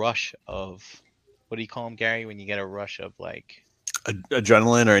this rush of, what do you call them, Gary, when you get a rush of like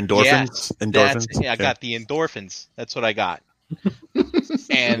adrenaline or endorphins? Yeah, endorphins. I got the endorphins. That's what I got.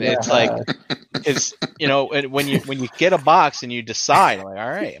 And it's like, when you get a box and you decide, like, all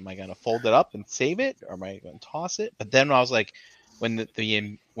right, am I going to fold it up and save it, or am I going to toss it? But then I was like, when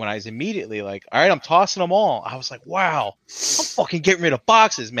I was immediately like, all right, I'm tossing them all, I was like, wow, I'm fucking getting rid of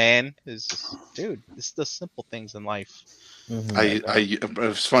boxes, man. It's the simple things in life.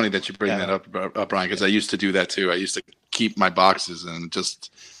 It's funny that you bring that up, Brian, because I used to do that too. I used to keep my boxes, and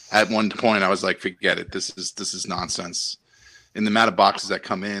just at one point I was like, forget it. This is nonsense. In the amount of boxes that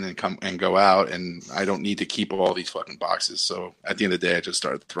come in and go out, and I don't need to keep all these fucking boxes. So at the end of the day, I just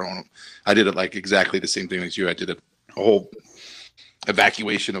started throwing them. I did it like exactly the same thing as you. I did a whole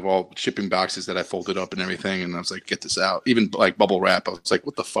evacuation of all shipping boxes that I folded up and everything, and I was like, get this out. Even like bubble wrap, I was like,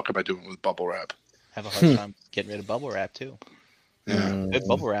 what the fuck am I doing with bubble wrap? Have a hard time getting rid of bubble wrap too. Yeah, good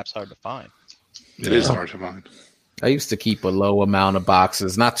bubble wrap's hard to find. It is hard to find. I used to keep a low amount of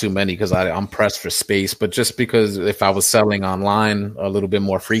boxes, not too many because I'm pressed for space, but just because if I was selling online a little bit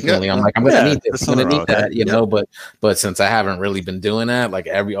more frequently, I'm like, I'm going to need this, I'm going to need that, you know. But since I haven't really been doing that, like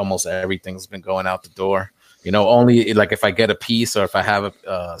almost everything's been going out the door. Only like if I get a piece or if I have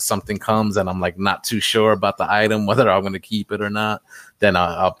something comes and I'm like not too sure about the item, whether I'm going to keep it or not, then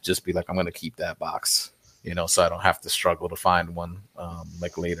I'll just be like, I'm going to keep that box, so I don't have to struggle to find one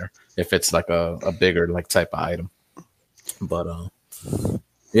like later if it's like a bigger like type of item. But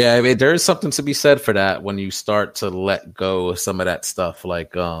yeah, I mean, there is something to be said for that when you start to let go of some of that stuff.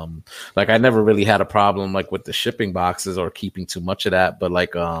 Like I never really had a problem like with the shipping boxes or keeping too much of that. But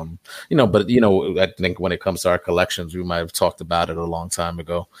like, I think when it comes to our collections, we might have talked about it a long time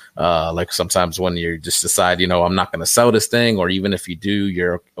ago. Like sometimes when you just decide, I'm not going to sell this thing, or even if you do,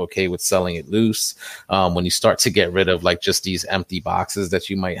 you're okay with selling it loose. When you start to get rid of like just these empty boxes that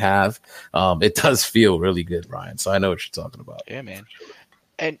you might have, it does feel really good, Ryan. So I know what you're talking about. Yeah, man.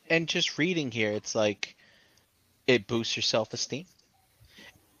 And just reading here, it's like it boosts your self-esteem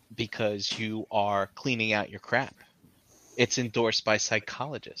because you are cleaning out your crap. It's endorsed by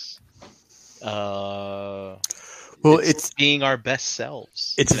psychologists. It's being our best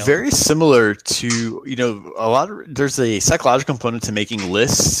selves. It's very similar to, there's a psychological component to making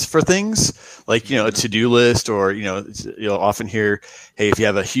lists for things like, a to-do list, or, you'll often hear, hey, if you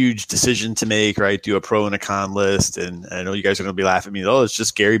have a huge decision to make, right, do a pro and a con list. And I know you guys are going to be laughing at me. Oh, it's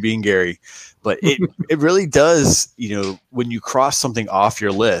just Gary being Gary. But it really does, when you cross something off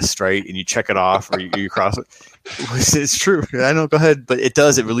your list, right, and you check it off or you cross it, It's true. I know. Go ahead, but it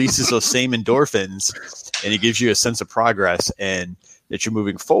does. It releases those same endorphins, and it gives you a sense of progress and that you're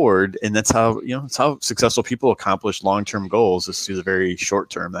moving forward. And that's how it's how successful people accomplish long-term goals, is through the very short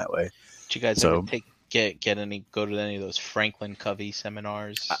term that way. Did you guys ever go to any of those Franklin Covey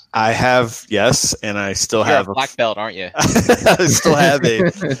seminars? I have, yes, and I still have a black belt, aren't you? I still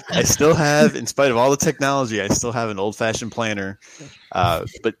have, in spite of all the technology, I still have an old-fashioned planner.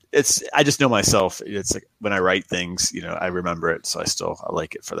 But I just know myself. It's like when I write things, I remember it, so I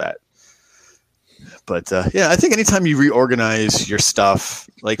like it for that. But I think anytime you reorganize your stuff,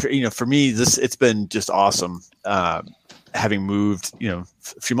 like for me, it's been just awesome. Having moved, a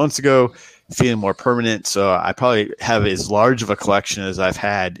few months ago, feeling more permanent. So I probably have as large of a collection as I've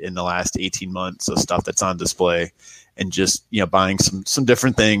had in the last 18 months of stuff that's on display, and just, buying some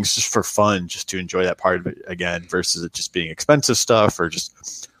different things just for fun, just to enjoy that part of it again, versus it just being expensive stuff or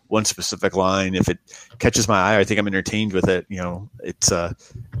just one specific line. If it catches my eye, I think I'm entertained with it. It's,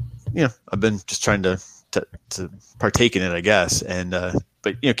 I've been just trying to partake in it, I guess. And,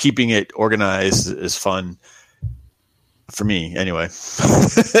 but keeping it organized is fun. For me, anyway.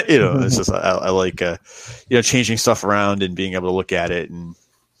 It's just I like changing stuff around and being able to look at it and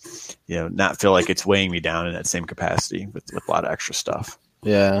not feel like it's weighing me down in that same capacity with a lot of extra stuff.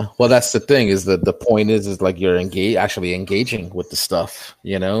 Yeah, well, that's the thing, is that the point is like you're actually engaging with the stuff,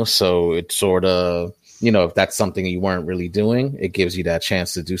 so it's sort of, if that's something you weren't really doing, it gives you that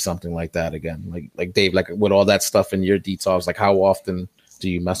chance to do something like that again. Like Dave, like with all that stuff in your detox, like how often do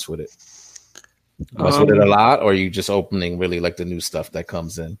you mess with it? Mess with it a lot, or are you just opening really like the new stuff that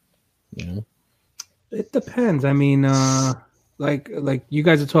comes in? It depends. I mean, like you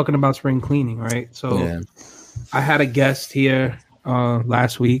guys are talking about spring cleaning, right? So I had a guest here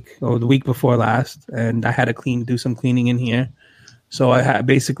last week or the week before last, and I had to do some cleaning in here. So I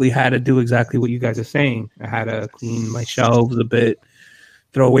basically had to do exactly what you guys are saying. I had to clean my shelves a bit,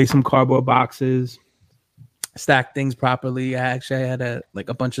 throw away some cardboard boxes, stack things properly. I had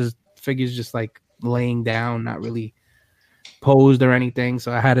a bunch of figures just like laying down, not really posed or anything.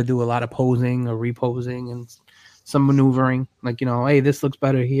 So I had to do a lot of posing or reposing and some maneuvering. Like, hey, this looks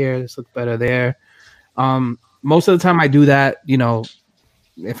better here, this looks better there. Most of the time I do that,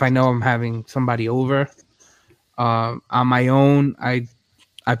 if I know I'm having somebody over. On my own, I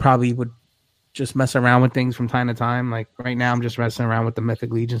probably would just mess around with things from time to time. Like right now, I'm just messing around with the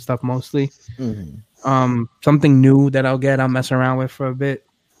Mythic Legion stuff mostly. Mm-hmm. Something new that I'll mess around with for a bit.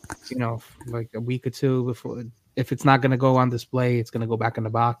 Like a week or two before. If it's not going to go on display, it's going to go back in the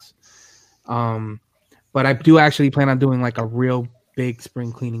box. But I do actually plan on doing like a real big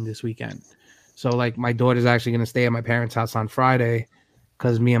spring cleaning this weekend. So like my daughter's actually going to stay at my parents' house on Friday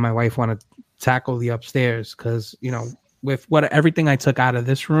because me and my wife want to tackle the upstairs. Because with everything I took out of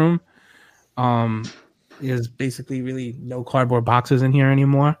this room, is basically really no cardboard boxes in here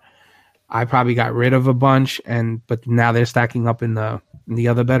anymore. I probably got rid of a bunch, but now they're stacking up in the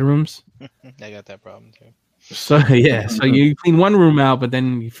other bedrooms. I got that problem too. So so you clean one room out, but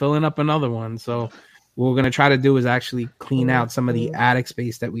then you're filling up another one. So what we're gonna try to do is actually clean out some of the attic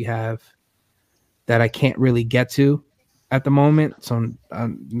space that we have that I can't really get to at the moment. So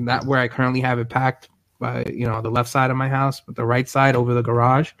not where I currently have it packed by the left side of my house, but the right side over the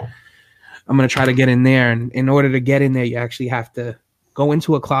garage. I'm gonna try to get in there, and in order to get in there, you actually have to go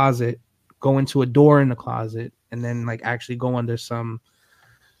into a closet, go into a door in the closet, and then like actually go under some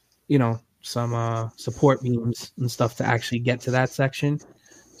support beams and stuff to actually get to that section.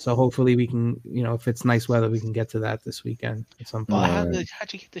 So hopefully we can, if it's nice weather, we can get to that this weekend at some point. Well,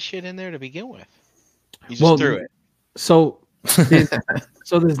 how'd you get the shit in there to begin with? You just threw it. So there's,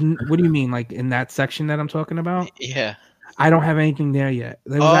 what do you mean? Like in that section that I'm talking about? Yeah. I don't have anything there yet.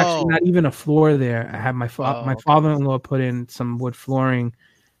 There was actually not even a floor there. I had my father-in-law put in some wood flooring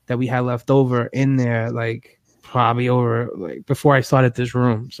that we had left over in there, like probably over like before I started this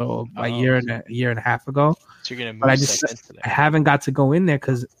room. So a year and a half ago. So you're gonna move, but I haven't got to go in there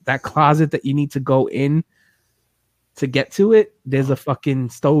because that closet that you need to go in to get to it, there's a fucking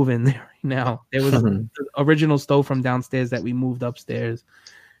stove in there right now. There was the original stove from downstairs that we moved upstairs,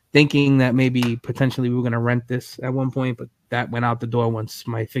 thinking that maybe potentially we were going to rent this at one point, but that went out the door once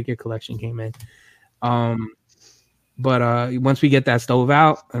my figure collection came in. But once we get that stove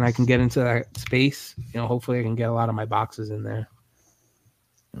out and I can get into that space, hopefully I can get a lot of my boxes in there.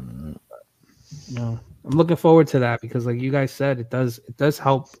 I'm looking forward to that because, like you guys said, it does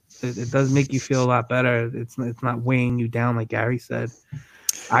help. It does make you feel a lot better. It's not weighing you down, like Gary said.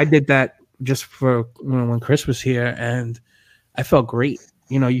 I did that just for when Chris was here, and I felt great.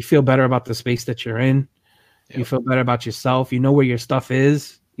 You feel better about the space that you're in. Yep. You feel better about yourself. You know where your stuff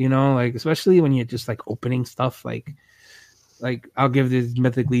is. you know, like especially when you're just like opening stuff. Like I'll give this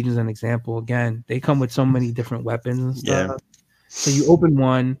Mythic Legions an example again. They come with so many different weapons and stuff. Yeah. So you open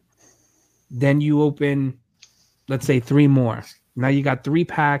one, then you open, let's say 3 more. Now you got 3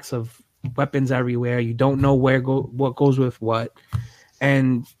 packs of weapons everywhere. You don't know what goes with what,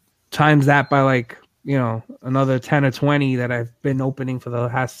 and times that by like, you know, another 10 or 20 that I've been opening for the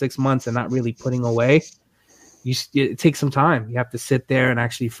last 6 months and not really putting away. It takes some time. You have to sit there and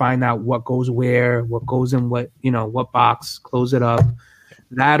actually find out what goes where, what goes in what, you know, what box, close it up.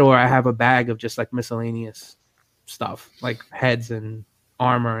 That, or I have a bag of just like miscellaneous stuff, like heads and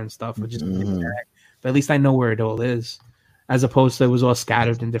armor and stuff, which is bag. But at least I know where it all is, as opposed to it was all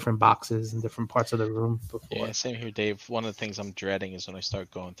scattered in different boxes in different parts of the room before. Yeah, same here, Dave. One of the things I'm dreading is when I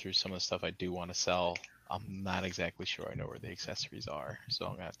start going through some of the stuff I do want to sell. I'm not exactly sure I know where the accessories are, so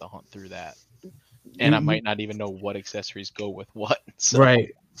I'm gonna have to hunt through that. And I might not even know what accessories go with what. So.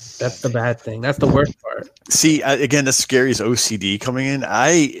 Right. That's the bad thing. That's the worst part. See, again, the scariest OCD coming in.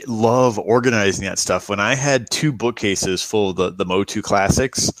 I love organizing that stuff. When I had 2 bookcases full of the Motu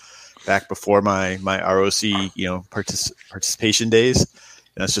classics back before my ROC, you know, participation days,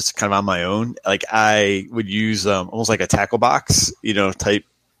 and that's just kind of on my own. Like I would use almost like a tackle box, you know, type,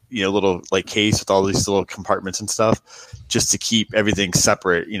 you know, little like case with all these little compartments and stuff, just to keep everything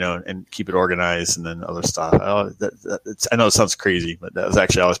separate, you know, and keep it organized, and then other stuff. I know it sounds crazy, but that was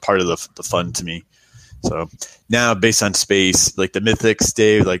actually always part of the fun to me. So now, based on space, like the Mythics,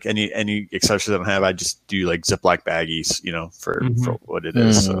 Dave, like any accessories I don't have, I just do like Ziploc baggies, you know, for what it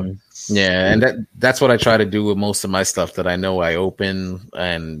is. So. Yeah, and that's what I try to do with most of my stuff that I know I open,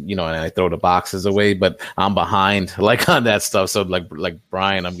 and you know, and I throw the boxes away. But I'm behind, like on that stuff. So like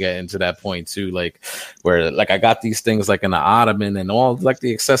Brian, I'm getting to that point too, like where like I got these things like in the ottoman and all like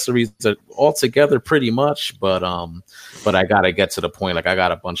the accessories are all together pretty much. But I gotta get to the point. Like I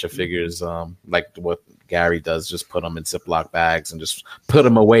got a bunch of figures, like what Gary does, just put them in Ziploc bags and just put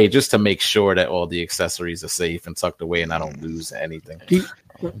them away, just to make sure that all the accessories are safe and tucked away, and I don't lose anything.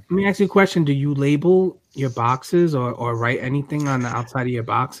 Let me ask you a question. Do you label your boxes or write anything on the outside of your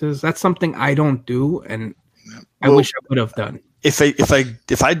boxes? That's something I don't do, and I wish I would have done. If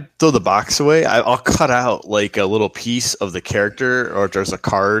I throw the box away, I'll cut out like a little piece of the character, or if there's a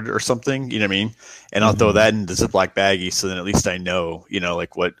card or something, you know what I mean? And I'll throw that in the Ziploc baggie, so then at least I know, you know,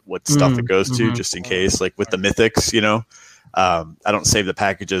 like what stuff it goes to, just in case. Like with the Mythics, you know, I don't save the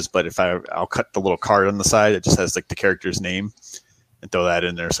packages, but if I'll cut the little card on the side, it just has like the character's name, and throw that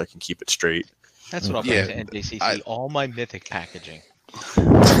in there so I can keep it straight. That's what I'll do to NJCC. All my Mythic packaging.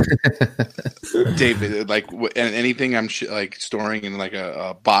 David, like anything I'm like storing in like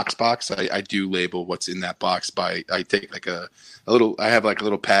a box, I do label what's in that box by, I take like a little, I have like a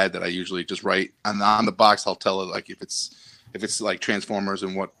little pad that I usually just write on the box. I'll tell it like if it's like Transformers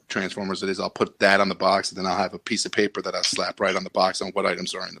and what Transformers it is, I'll put that on the box, and then I'll have a piece of paper that I'll slap right on the box on what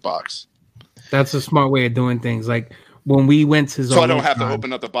items are in the box. That's a smart way of doing things. Like when we went to so I don't have to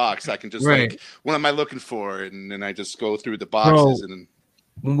open up the box. I can just like, what am I looking for? And then I just go through the boxes. And then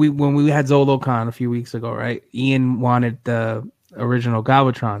when we had ZoloCon a few weeks ago, right? Ian wanted the original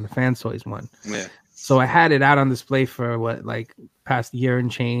Galvatron, the Fan Toys one. Yeah. So I had it out on display for like past year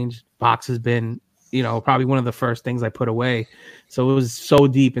and change. Box has been, you know, probably one of the first things I put away. So it was so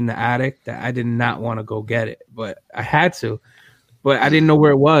deep in the attic that I did not want to go get it, but I had to. But I didn't know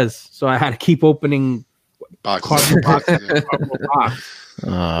where it was, so I had to keep opening cardboard boxes.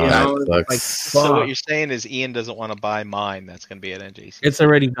 So what you're saying is Ian doesn't want to buy mine. That's going to be at NJC. It's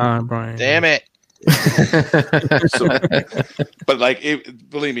already gone, Brian. Damn it. But like,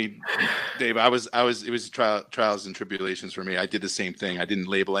 believe me, Dave, it was trials and tribulations for me. I did the same thing. I didn't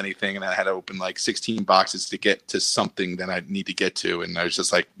label anything, and I had to open like 16 boxes to get to something that I need to get to, and I was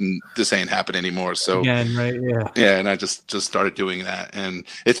just like, this ain't happening anymore. So again, right? Yeah, and I just started doing that, and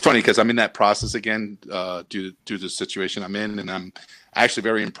it's funny because I'm in that process again due to the situation I'm in, and I'm actually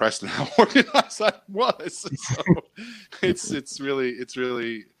very impressed in how organized I was. So it's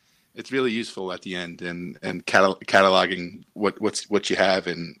really useful at the end, and cataloging what you have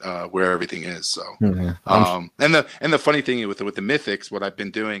and where everything is. So, and the funny thing with the Mythics, what I've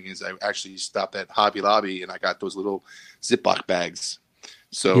been doing is I actually stopped at Hobby Lobby and I got those little Ziploc bags.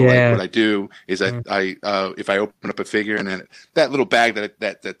 So like what I do is I if I open up a figure and then that little bag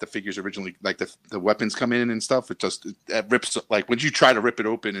that the figures originally, like the weapons come in and stuff, it rips. Like when you try to rip it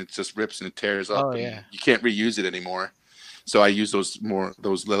open, it just rips and it tears up. Oh, yeah. You can't reuse it anymore. So I use those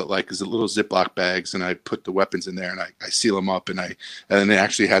little, like little Ziploc bags, and I put the weapons in there, and I seal them up, and it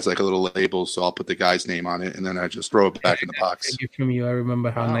actually has like a little label, so I'll put the guy's name on it, and then I just throw it back in the box. From you, I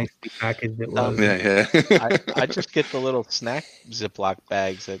remember how nicely packaged it was. Yeah. I just get the little snack Ziploc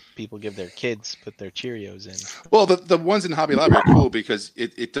bags that people give their kids, put their Cheerios in. Well, the ones in Hobby Lobby are cool because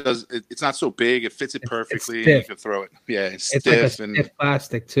it's not so big, it fits it perfectly, and you can throw it. Yeah, it's stiff, like a and stiff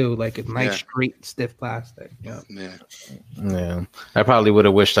plastic too, like a nice straight stiff plastic. Yeah. I probably would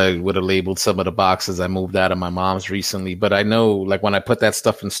have wished I would have labeled some of the boxes I moved out of my mom's recently, but I know, like, when I put that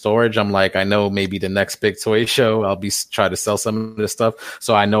stuff in storage, I'm like, I know maybe the next big toy show I'll be try to sell some of this stuff,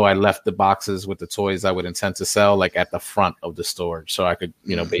 so I know I left the boxes with the toys I would intend to sell like at the front of the storage, so I could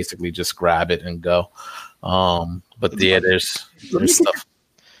basically just grab it and go. But yeah, there's stuff.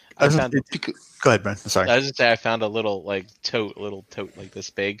 Go ahead, Brent. Sorry. I was just say I found a little tote like this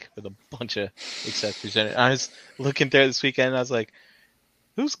big with a bunch of accessories in it. I was looking there this weekend, and I was like,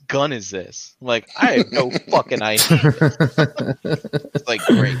 "Whose gun is this?" I'm like, I have no fucking idea. It's like,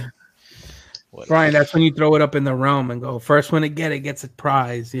 great. Whatever. Brian, that's when you throw it up in the realm and go, first one to get it gets a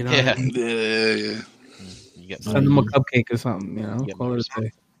prize. You know. Yeah. You get send them a cupcake or something. You know. Call it a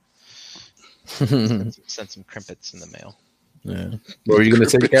day. Send some crimpets in the mail. Yeah. What were you going to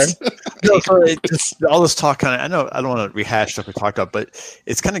say, Gary? No, so all this talk kind of, I know I don't want to rehash stuff we talked about, but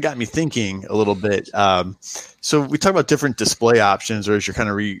it's kind of got me thinking a little bit. So we talk about different display options, or as you're kind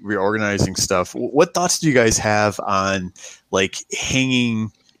of reorganizing stuff. What thoughts do you guys have on like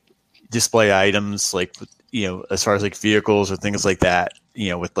hanging display items, like, as far as like vehicles or things like that,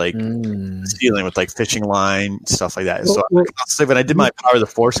 with like ceiling, with like fishing line, stuff like that. So I'll say when I did my Power of the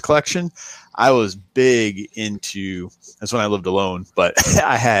Force collection, I was big into, that's when I lived alone, but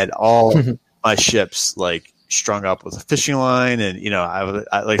I had all my ships like strung up with a fishing line. And, I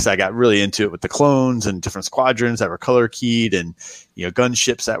like I said, I got really into it with the clones and different squadrons that were color keyed, and,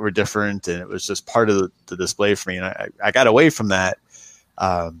 gunships that were different. And it was just part of the display for me. And I got away from that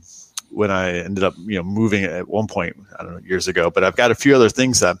when I ended up, moving at one point, I don't know, years ago. But I've got a few other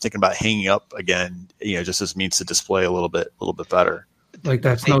things that I'm thinking about hanging up again, just as means to display a little bit better. Like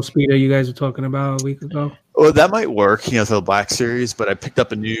that snow speeder you guys were talking about a week ago. Well, that might work, for the Black Series. But I picked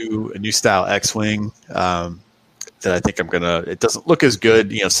up a new style X-wing that I think I'm gonna. It doesn't look as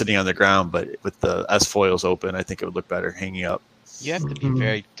good, sitting on the ground, but with the S foils open, I think it would look better hanging up. You have to be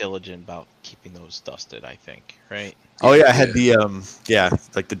very diligent about keeping those dusted, I think, right? Oh yeah, I had the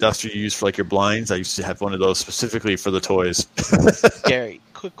like the duster you use for like your blinds. I used to have one of those specifically for the toys. Gary,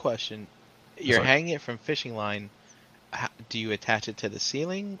 quick question: You're hanging it from fishing line. Do you attach it to the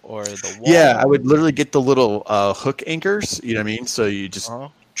ceiling or the wall? Yeah, I would literally get the little hook anchors. You know what I mean? So you just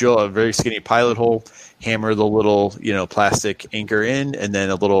drill a very skinny pilot hole, hammer the little plastic anchor in, and then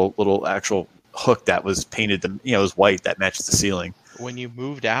a little actual hook that was painted. It was white that matched the ceiling. When you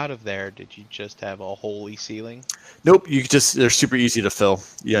moved out of there, did you just have a holy ceiling? Nope. They're super easy to fill.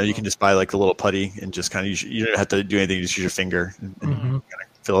 You can just buy like a little putty and just kind of you don't have to do anything. Just use your finger and kind of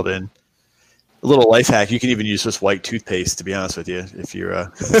fill it in. A little life hack: you can even use this white toothpaste. To be honest with you, if you're,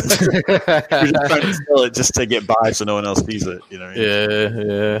 you're just trying to sell it just to get by, so no one else sees it. You know what I mean?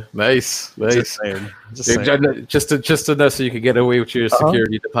 Yeah, nice. Just to know, so you could get away with your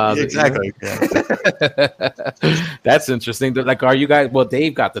security deposit. Exactly. Yeah. That's interesting. Like, are you guys? Well,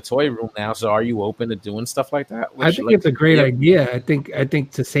 Dave got the toy room now, so are you open to doing stuff like that? I think it's a great idea. I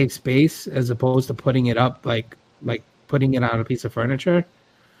think to save space, as opposed to putting it up like putting it on a piece of furniture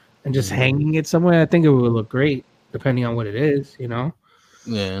and just hanging it somewhere, I think it would look great, depending on what it is,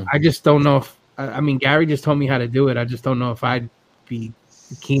 Yeah. I just don't know if, Gary just told me how to do it. I just don't know if I'd be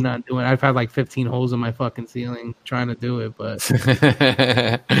keen on doing it. I've had like 15 holes in my fucking ceiling trying to do it, but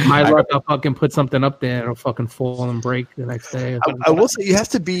my luck, I'll fucking put something up there and it'll fucking fall and break the next day. I will say you have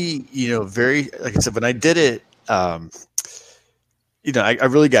to be, very, like I said, when I did it, I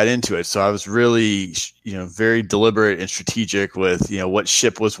really got into it. So I was really, very deliberate and strategic with, what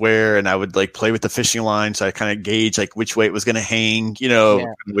ship was where. And I would like play with the fishing line. So I kind of gauge like which way it was going to hang,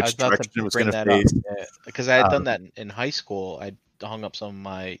 which direction it was going to face. Yeah. Because I had done that in high school. I hung up some of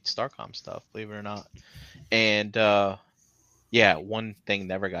my Starcom stuff, believe it or not. And one thing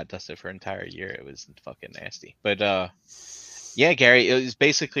never got dusted for an entire year. It was fucking nasty. But Gary, it was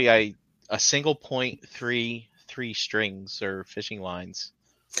basically a single point three strings or fishing lines.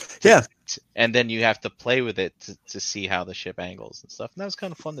 Yeah. And then you have to play with it to see how the ship angles and stuff. And that was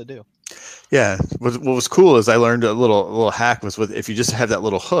kind of fun to do. Yeah. What was cool is I learned a little hack was if you just have that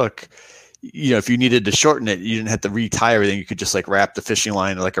little hook, if you needed to shorten it, you didn't have to retie everything. You could just like wrap the fishing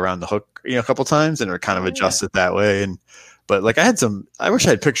line like around the hook, a couple times and it would kind of adjust it that way. And But like I wish I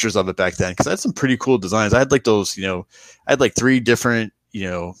had pictures of it back then because I had some pretty cool designs. I had like those, I had like 3 different,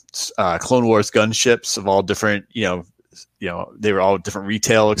 Clone Wars gunships of all different, they were all different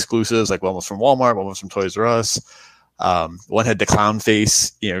retail exclusives. Like one was from Walmart, one was from Toys R Us. One had the clown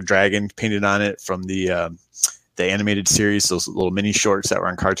face, dragon painted on it from the animated series, those little mini shorts that were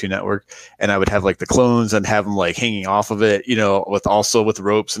on Cartoon Network. And I would have like the clones and have them like hanging off of it, with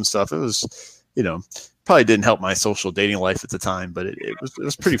ropes and stuff. It was, probably didn't help my social dating life at the time, but it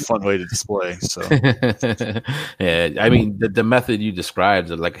was a pretty fun way to display. So yeah, I mean the method you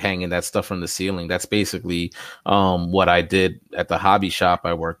described, like hanging that stuff from the ceiling, that's basically what I did at the hobby shop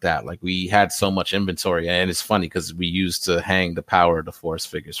I worked at. Like we had so much inventory, and it's funny because we used to hang the Power of the Force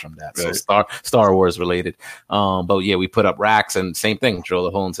figures from that. Right. So Star Wars related. But yeah, we put up racks and same thing, drill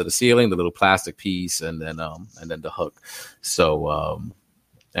the hole into the ceiling, the little plastic piece, and then the hook. So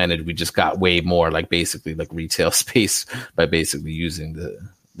and we just got way more like basically like retail space by basically using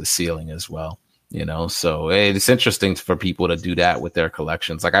the ceiling as well, so it's interesting for people to do that with their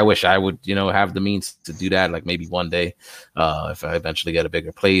collections. Like I wish I would, have the means to do that. Like maybe one day, if I eventually get a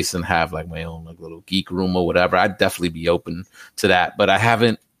bigger place and have like my own like little geek room or whatever, I'd definitely be open to that. But I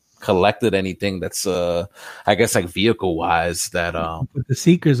haven't collected anything that's, I guess like vehicle wise that, put the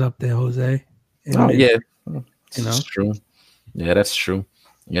Seekers up there, Jose. Yeah. That's true. Yeah, that's true.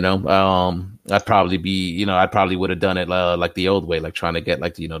 I'd probably be, I probably would have done it like the old way, like trying to get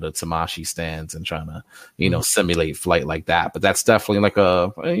like, the Tamashi stands and trying to, simulate flight like that. But that's definitely like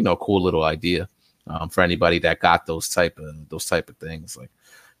a, cool little idea for anybody that got those type of things. Like,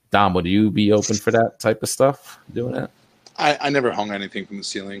 Dom, would you be open for that type of stuff, doing that? I never hung anything from the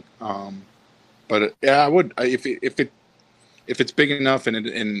ceiling. But yeah, I would, if it's big enough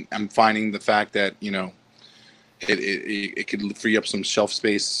and I'm finding the fact that, it could free up some shelf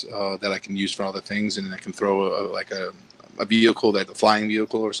space that I can use for other things, and I can throw a vehicle, a flying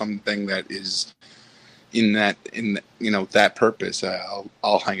vehicle or something that is in that purpose.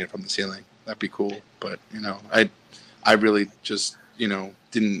 I'll hang it from the ceiling. That'd be cool. But I really just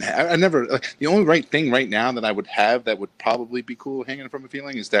didn't. I never. The only right thing right now that I would have that would probably be cool hanging from a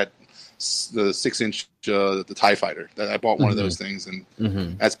ceiling is that the 6-inch the TIE Fighter. That I bought one of those things, and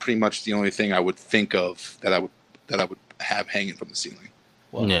that's pretty much the only thing I would think of that I would have hanging from the ceiling.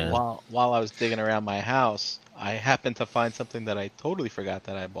 Well, yeah. While I was digging around my house, I happened to find something that I totally forgot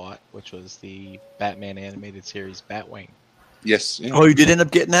that I bought, which was the Batman animated series Batwing. Yes. Yeah. Oh, you did end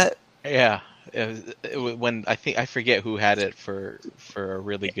up getting that? Yeah. It was when I forget who had it for a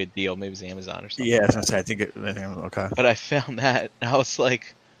really good deal. Maybe it was Amazon or something. Yeah, I think okay. But I found that and I was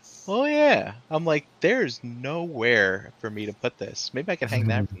like, oh yeah. I'm like, there's nowhere for me to put this. Maybe I can hang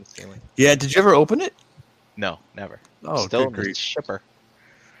that from the ceiling. Yeah. Did you ever open it? No, never. Oh, still good grief. Shipper.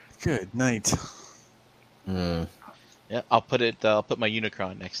 Good night. Yeah, I'll put my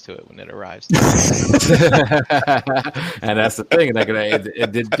Unicron next to it when it arrives. And that's the thing. Like,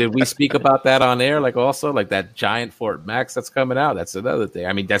 did we speak about that on air? Like, also, like that giant Fort Max that's coming out. That's another thing.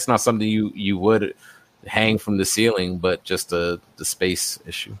 I mean, that's not something you would hang from the ceiling, but just the space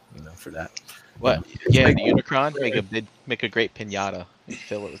issue, for that. What? Yeah, the Unicron make a great piñata and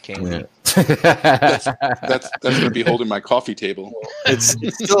fill it with candy. That's going to be holding my coffee table. It's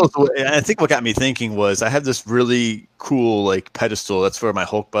still. I think what got me thinking was I have this really cool like pedestal. That's where my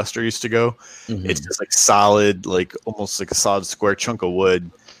Hulkbuster used to go. It's just like solid, like almost like a solid square chunk of wood.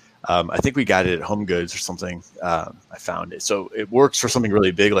 I think we got it at Home Goods or something. I found it, so it works for something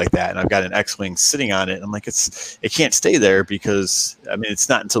really big like that. And I've got an X-wing sitting on it. And I'm like, it can't stay there because it's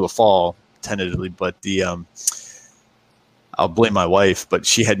not until the fall. Tentatively, but I'll blame my wife, but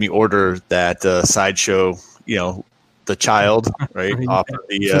she had me order that Sideshow, the child, right, off of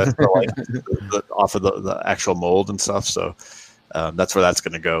off of the actual mold and stuff. So that's where that's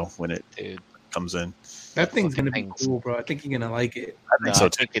going to go when it comes in. That thing's going to be cool, bro. I think you're going to like it. I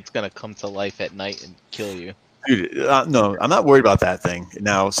think it's going to come to life at night and kill you. Dude, no, I'm not worried about that thing.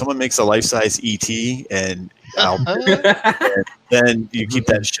 Now, someone makes a life-size ET, and then you keep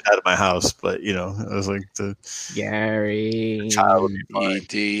that shit out of my house. But I was like, the child would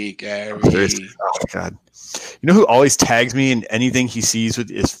be ET, Gary. Oh God, you know who always tags me in anything he sees with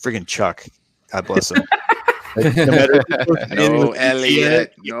is friggin' Chuck. God bless him. Like, no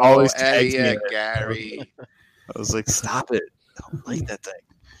Elliot, Gary. I was like, stop it! I don't like that thing.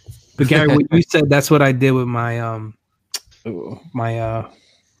 But Gary, what you said, that's what I did with my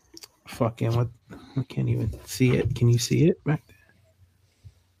fucking what? I can't even see it. Can you see it back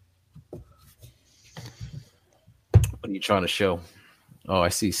there? What are you trying to show? Oh, I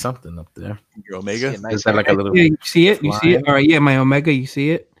see something up there. Your Omega? Is that like a little? Yeah, you see it? You see it? All right, yeah, my Omega. You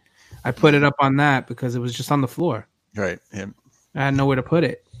see it? I put it up on that because it was just on the floor. Right. Yeah. I had nowhere to put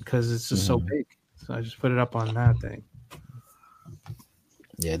it because it's just so big. So I just put it up on that thing.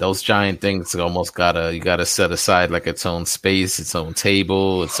 Yeah, those giant things almost you gotta set aside like its own space, its own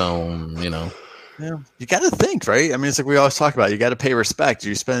table, its own, Yeah, you got to think, right? I mean, it's like we always talk about. You got to pay respect.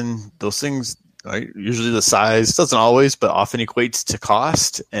 You spend those things, right? Usually the size doesn't always, but often equates to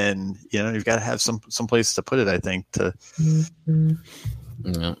cost, and you've got to have some place to put it. I think to.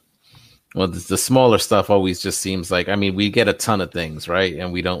 Yeah. Well, the smaller stuff always just seems like, I mean, we get a ton of things, right?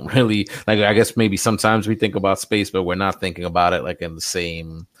 And we don't really, like, I guess maybe sometimes we think about space, but we're not thinking about it like in the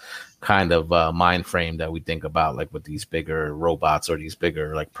same kind of mind frame that we think about like with these bigger robots or these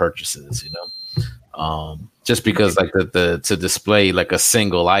bigger like purchases, just because like to display like a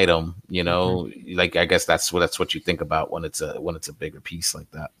single item, like I guess that's what you think about when it's a bigger piece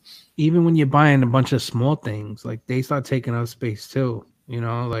like that. Even when you're buying a bunch of small things, like they start taking up space too.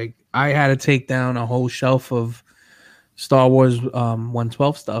 Like I had to take down a whole shelf of Star Wars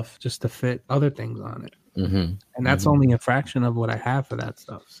 112 stuff just to fit other things on it. And that's only a fraction of what I have for that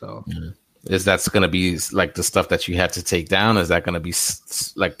stuff. So is that's going to be like the stuff that you had to take down? Is that going to be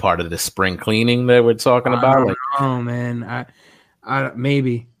like part of the spring cleaning that we're talking about? Oh man, I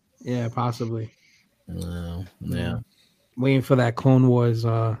maybe, yeah, possibly. Yeah. Waiting for that Clone Wars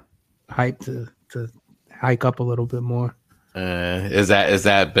hype to hike up a little bit more. Is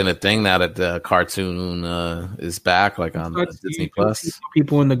that been a thing now that the cartoon is back, like on Disney Plus?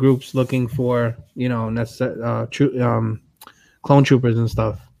 People in the groups looking for clone troopers and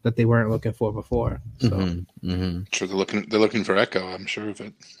stuff that they weren't looking for before. So. Sure, they're looking for Echo. I'm sure of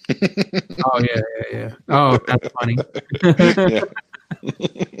it. Oh yeah. Oh, that's funny.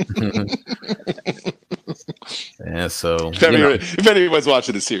 Yeah. So if anyone's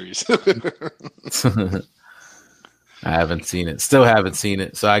watching the series. I haven't seen it. Still haven't seen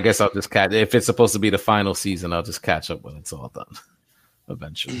it. So I guess I'll just catch. If it's supposed to be the final season, I'll just catch up when it's all done.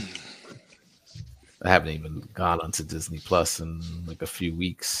 Eventually. I haven't even gone onto Disney Plus in like a few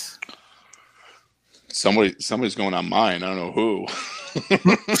weeks. Somebody's going on mine. I don't know who.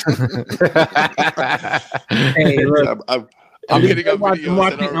 Hey, look. I'm getting up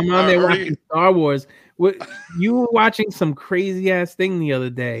videos. I'm on there watching Star Wars. You were watching some crazy ass thing the other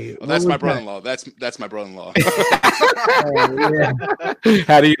day. Well, that's my brother-in-law. That's my brother-in-law.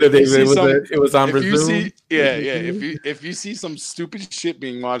 How do you know, David? It was on Brazil. If you see some stupid shit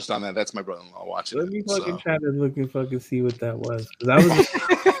being watched on that's my brother-in-law watching. Let me try to look and fucking see what that was.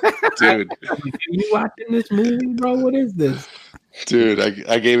 Dude, are you watching this movie, bro? What is this? Dude,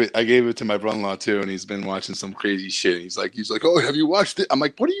 I gave it to my brother-in-law too, and he's been watching some crazy shit. He's like, oh, have you watched it? I'm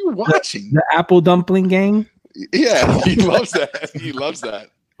like, what are you watching? The Apple Dumpling Gang? Yeah, he loves that. He loves that.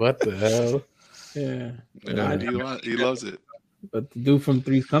 What the hell? Yeah, he loves it. But the dude from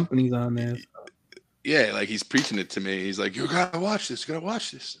Three's Company's on there. Yeah, like he's preaching it to me. He's like, you gotta watch this. You gotta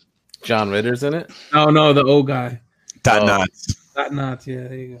watch this. John Ritter's in it? No, the old guy. Dot Knotts. Dot Knotts, yeah,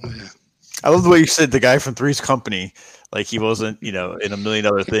 there you go. Yeah. I love the way you said the guy from Three's Company. Like he wasn't, in a million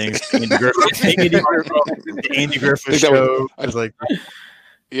other things. Andy Griffith show. I was like,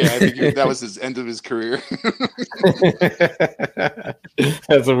 yeah, I think that was his end of his career.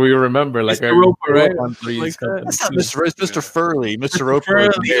 That's what we remember. Like Mr. Roper, right? On Three's Company. That's not Mr. Furley. Mr. Roper.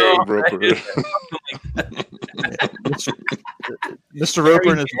 Mr. Roper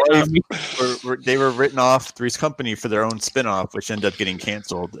and his wife they were written off Three's Company for their own spinoff, which ended up getting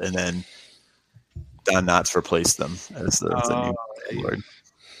canceled, and then Don Knotts replaced them as the new Lord.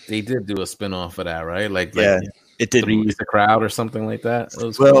 They did do a spinoff of that, right? Like it did. Three's the Crowd or something like that.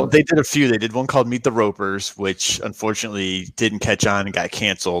 Well, they did a few. They did one called Meet the Ropers, which unfortunately didn't catch on and got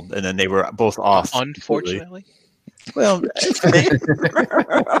canceled, and then they were both off. Unfortunately. Well, it's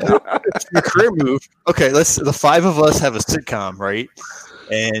a career move. Okay, the five of us have a sitcom, right?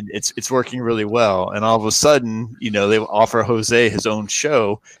 And it's working really well. And all of a sudden, they offer Jose his own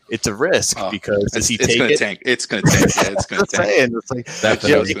show. It's a risk because does he take it? Tank. It's going to tank. Yeah, it's going to tank. It's like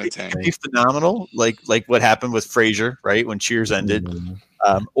it could be phenomenal, like what happened with Frasier, right? When Cheers ended.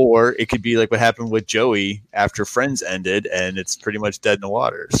 Mm-hmm. Or it could be like what happened with Joey after Friends ended, and it's pretty much dead in the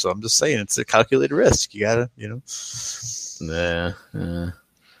water. So I'm just saying, it's a calculated risk. You gotta, Yeah.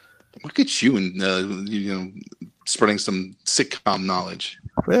 Look at you and spreading some sitcom knowledge.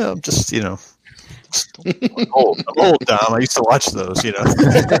 Well, I'm just I'm old, Dom. I used to watch those.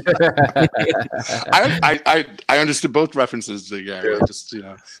 I understood both references to Gary. Just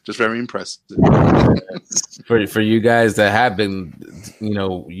very impressed. For you guys that have been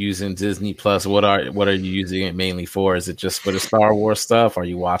using Disney Plus, what are you using it mainly for? Is it just for the Star Wars stuff? Are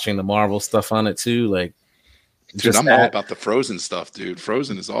you watching the Marvel stuff on it too? Like, Dude, I'm all about the Frozen stuff, dude.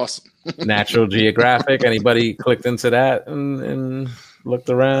 Frozen is awesome. Natural Geographic. Anybody clicked into that and looked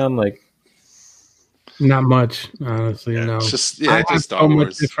around? Like, not much, honestly. Yeah, no, just I have Star so Wars.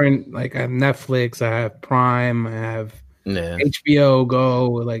 much different. Like, I have Netflix, I have Prime, I have yeah. HBO Go.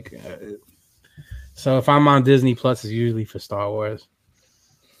 Like, so if I'm on Disney Plus, it's usually for Star Wars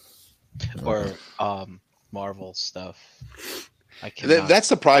or Marvel stuff. That's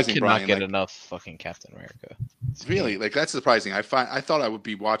surprising, I cannot Brian. get enough fucking Captain America. Really, like that's surprising. I thought I would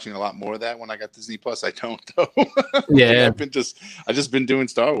be watching a lot more of that when I got Disney Plus. I don't though. Yeah, I've just been doing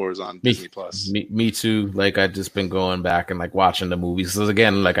Star Wars on Disney Plus. Me too. Like I've just been going back and like watching the movies. So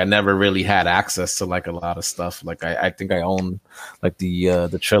again, like I never really had access to like a lot of stuff. Like I think I own like the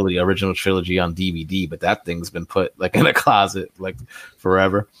original trilogy on DVD, but that thing's been put like in a closet like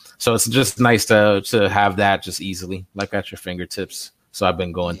forever. So it's just nice to have that just easily like at your fingertips. So I've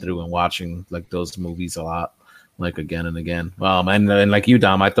been going through and watching like those movies a lot, like again and again. And like you,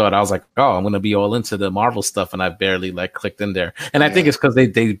 Dom, I was like, oh, I'm gonna be all into the Marvel stuff, and I barely like clicked in there. And I think it's because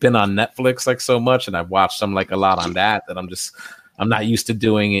they've been on Netflix like so much, and I've watched them like a lot on that I'm not used to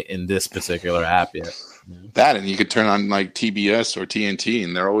doing it in this particular app yet. That, and you could turn on like TBS or TNT,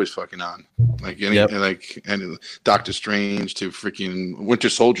 and they're always fucking on. Like and Doctor Strange to freaking Winter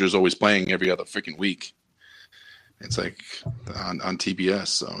Soldier is always playing every other freaking week. It's like on TBS,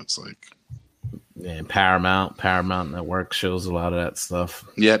 so it's like Paramount Network shows a lot of that stuff.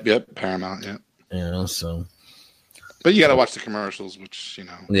 Yep, Paramount, yeah. You know, so. But you got to watch the commercials, which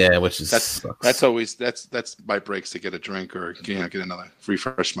which is that's my breaks to get a drink or get another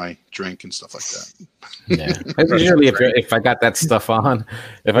refresh my drink and stuff like that. Yeah, usually if I got that stuff on,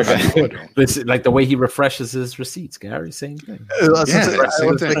 if I got this, like the way he refreshes his receipts, Gary, same thing.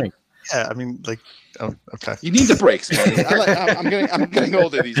 Same thing. Yeah, I mean, like, oh, okay. You need the breaks, man. I'm getting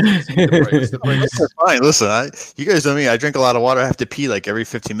older these days. You need the breaks. That's fine. Listen, you guys know me. I drink a lot of water. I have to pee like every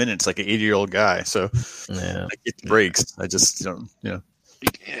 15 minutes, like an 80-year-old guy. So I get the breaks. I just Yeah,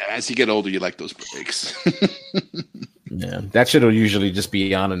 as you get older, you like those breaks. Yeah, that shit will usually just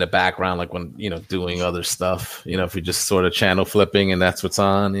be on in the background, like when doing other stuff. If you're just sort of channel flipping and that's what's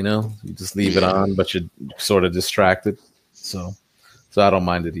on, you just leave it on, but you're sort of distracted. So I don't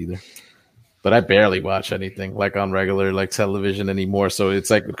mind it either. But I barely watch anything like on regular like television anymore. So it's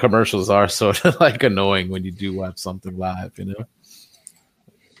like commercials are sort of like annoying when you do watch something live,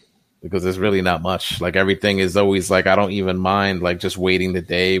 because there's really not much. Like everything is always like I don't even mind like just waiting the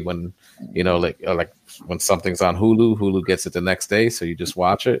day when like when something's on Hulu gets it the next day, so you just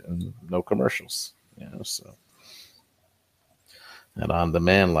watch it and no commercials. So and on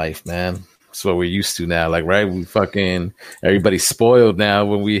demand life, man. That's what we're used to now. Like, right? We fucking everybody's spoiled now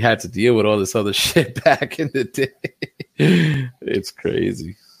when we had to deal with all this other shit back in the day. It's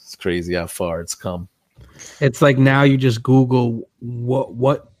crazy. It's crazy how far it's come. It's like now you just Google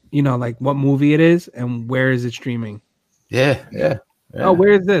what like what movie it is and where is it streaming. Yeah. Oh,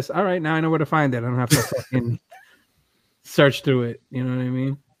 where is this? All right, now I know where to find it. I don't have to fucking search through it. You know what I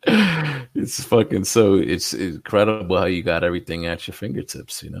mean? It's fucking it's incredible how you got everything at your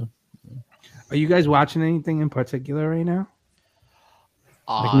fingertips, Are you guys watching anything in particular right now?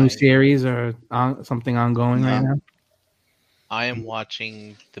 Like new series or something ongoing right now? I am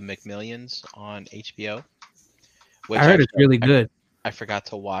watching The McMillions on HBO. Which I heard it's really good. I forgot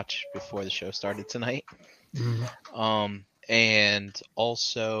to watch before the show started tonight. Mm-hmm. And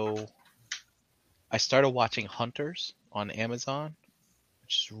also, I started watching Hunters on Amazon,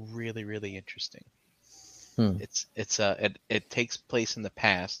 which is really, really interesting. It takes place in the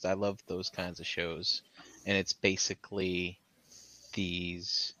past. I love those kinds of shows, and it's basically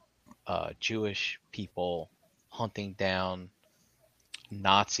these Jewish people hunting down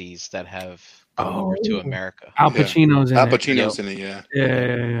Nazis that have gone over to America. Al Pacino's in it. Al Pacino's in it, yeah.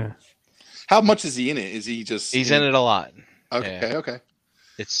 Yeah. How much is he in it? Is he just? He's in it a lot. Okay.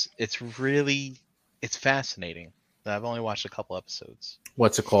 It's fascinating. I've only watched a couple episodes.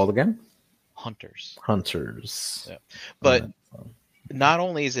 What's it called again? Hunters. Yeah. But not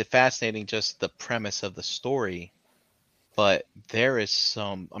only is it fascinating, just the premise of the story, but there is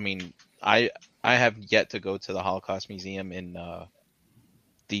some. I mean, I have yet to go to the Holocaust Museum in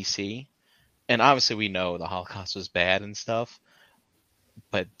DC, and obviously we know the Holocaust was bad and stuff,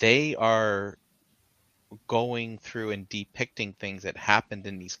 but they are going through and depicting things that happened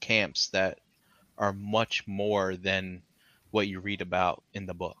in these camps that are much more than what you read about in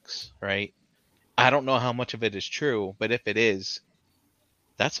the books, right? I don't know how much of it is true, but if it is,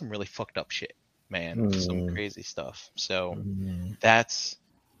 that's some really fucked up shit, man. Some crazy stuff. So that's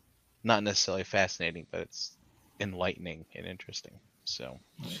not necessarily fascinating, but it's enlightening and interesting. So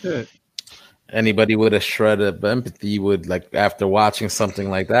shit. anybody with a shred of empathy would, like, after watching something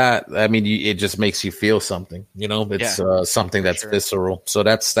like that, I mean, it just makes you feel something, it's something that's visceral. So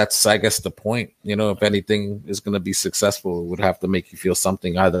that's I guess the point, if anything is going to be successful, it would have to make you feel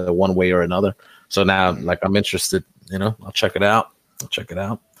something either one way or another. So now, like, I'm interested, I'll check it out.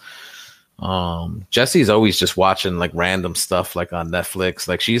 Jesse's always just watching like random stuff like on Netflix.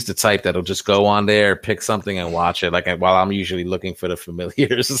 Like, she's the type that'll just go on there, pick something and watch it. Like, while I'm usually looking for the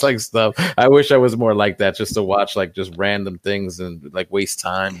familiars, it's like stuff. I wish I was more like that, just to watch like just random things and like waste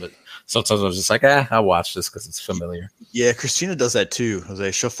time. But sometimes I'm just like, I'll watch this because it's familiar. Yeah, Christina does that too,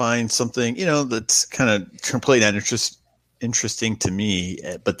 Jose. She'll find something, that's kind of completely interesting to me,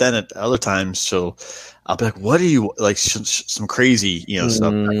 but then at other times I'll be like, what do you like? Some crazy,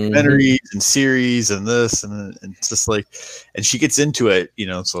 stuff, documentaries and series and this, and it's just like, and she gets into it,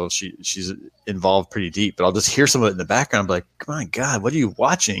 so she's involved pretty deep, but I'll just hear some of it in the background. I'm like, my God, what are you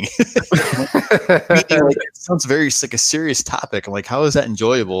watching? It sounds very like a serious topic. I'm like, how is that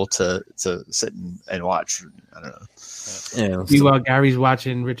enjoyable to sit and watch? I don't know. Yeah, meanwhile, Gary's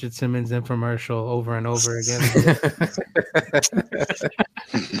watching Richard Simmons infomercial over and over again.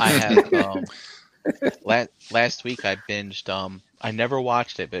 I have last week I binged. I never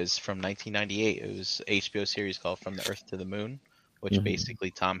watched it, but it's from 1998. It was an HBO series called From the Earth to the Moon, which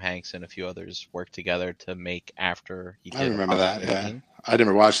basically Tom Hanks and a few others worked together to make after he did. I remember that. Yeah, I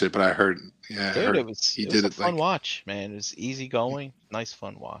never watched it, but I heard. Yeah, dude, it was a fun watch, man. It was easygoing, nice,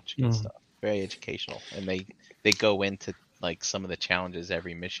 fun watch, good stuff. Very educational, and they go into like some of the challenges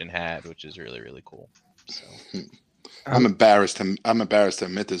every mission had, which is really, really cool. So I'm embarrassed to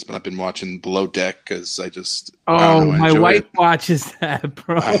admit this, but I've been watching Below Deck because I just my wife watches that,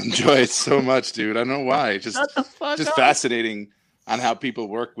 bro. I enjoy it so much, dude. I don't know why. Just fascinating on how people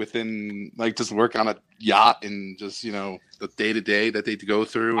work within, like, just work on a yacht and just the day to day that they go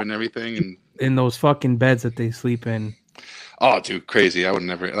through and everything, and in those fucking beds that they sleep in. Oh, dude, crazy! I would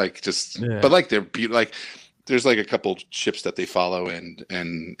never but like they're like there's like a couple ships that they follow and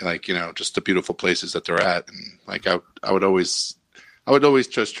like just the beautiful places that they're at, and like I would always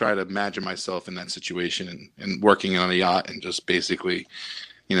just try to imagine myself in that situation and working on a yacht and just basically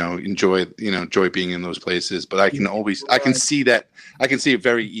enjoy being in those places. But I can see it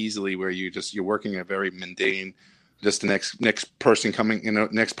very easily where you're working a very mundane. Just the next person coming,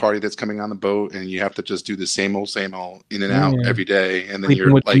 next party that's coming on the boat, and you have to just do the same old in and out every day, and then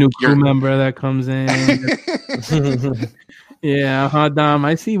you're with like new crew member that comes in. Yeah, Dom,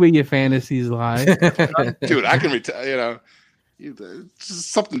 I see where your fantasies lie, dude. I can it's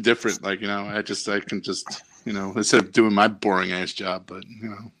just something different. Like I can just instead of doing my boring ass job, but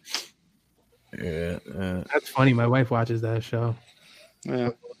yeah, that's funny. My wife watches that show. Yeah.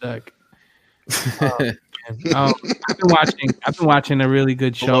 I've been watching a really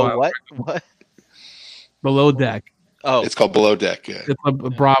good show. What? Below Deck. Oh, it's called Below Deck. Yeah, it's a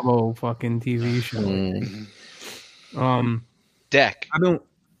Bravo fucking TV show. Deck. I don't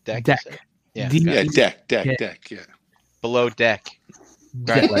Deck. Yeah, Deck. Yeah, Below Deck.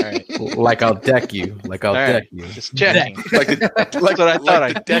 Right. Like I'll deck you. Like I'll deck you. Just checking. Like what I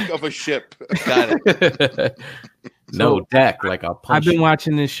thought. The deck of a ship. Got it. No deck, like I'll punch. I've been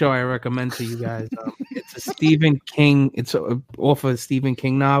watching this show. I recommend to you guys. It's a Stephen King. It's off a Stephen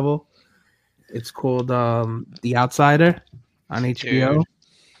King novel. It's called The Outsider on HBO.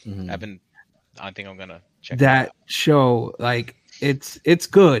 I think I'm gonna check that show. Like it's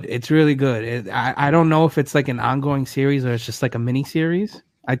good. It's really good. I don't know if it's like an ongoing series or it's just like a mini series.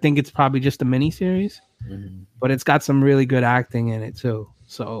 I think it's probably just a mini series, but it's got some really good acting in it too.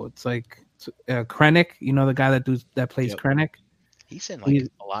 So it's like. Krennic, the guy that plays Krennic. He's in like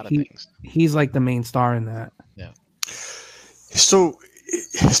a lot of things. He's like the main star in that. Yeah. So,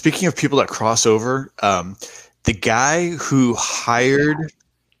 speaking of people that cross over, the guy who hired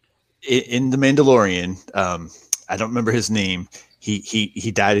in The Mandalorian, I don't remember his name.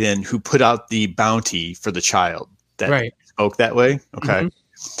 He died in. Who put out the bounty for the child that spoke that way? Okay.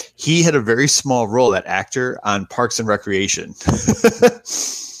 He had a very small role, that actor, on Parks and Recreation.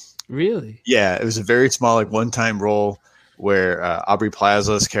 Really? Yeah, it was a very small, like, one-time role where Aubrey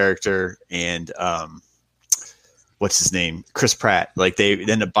Plaza's character and what's his name, Chris Pratt, like they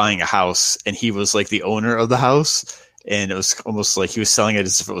ended up buying a house, and he was like the owner of the house, and it was almost like he was selling it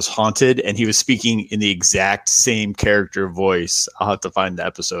as if it was haunted, and he was speaking in the exact same character voice. I'll have to find the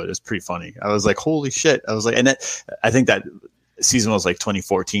episode. It's pretty funny. I was like, holy shit! I was like, and I think that season was like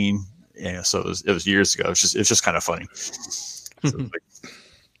 2014. So it was years ago. It's just kind of funny. So, like,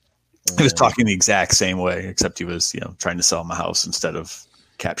 he was talking the exact same way, except he was, trying to sell him a house instead of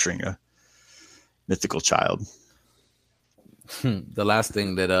capturing a mythical child. The last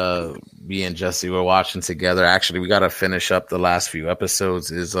thing that me and Jesse were watching together, actually, we got to finish up the last few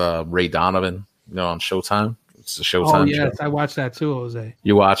episodes, is Ray Donovan, on Showtime. It's a Showtime. Oh yes, show. I watched that too, Jose.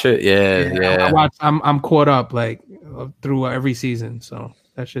 You watch it? Yeah. I'm caught up like through every season, so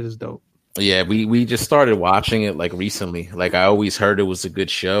that shit is dope. Yeah, we just started watching it like recently. Like I always heard it was a good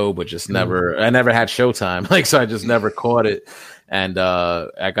show, but just I never had Showtime. Like so I just never caught it. And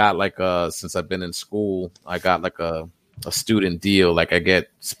I got like since I've been in school, I got like a student deal. Like I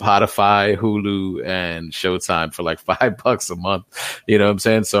get Spotify, Hulu, and Showtime for like $5 a month. You know what I'm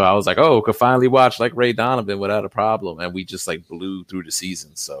saying? So I was like, oh, could finally watch like Ray Donovan without a problem. And we just like blew through the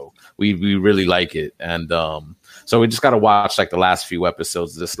season. So we really like it. And so we just got to watch like the last few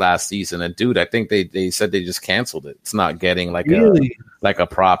episodes of this last season. And dude, I think they said they just canceled it. It's not getting like a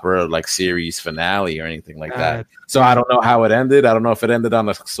proper like series finale or anything like that. So I don't know how it ended. I don't know if it ended on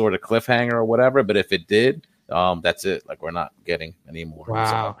a sort of cliffhanger or whatever, but if it did, that's it. Like we're not getting any more.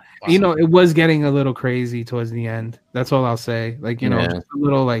 Wow. So, it was getting a little crazy towards the end. That's all I'll say. Like, just a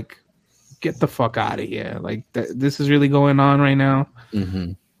little like, get the fuck out of here. Like this is really going on right now.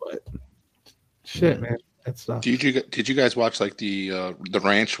 Mm-hmm. But shit, man. That's Did you guys watch like the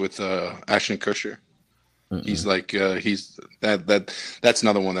Ranch with Ashton Kutcher? Mm-mm. He's like that's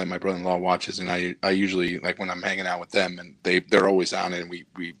another one that my brother-in-law watches, and I usually like when I'm hanging out with them, and they're always on it, and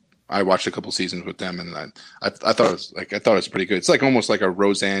I watched a couple seasons with them, and I thought it was pretty good. It's like almost like a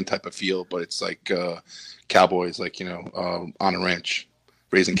Roseanne type of feel, but it's like cowboys, like on a ranch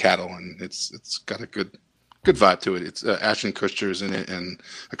raising cattle, and it's got a good vibe to it. It's Ashton Kutcher's in it, and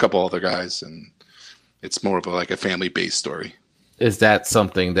a couple other guys, and it's more of a family-based story. Is that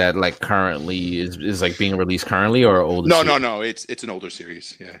something that like currently is like being released currently or older? No. It's an older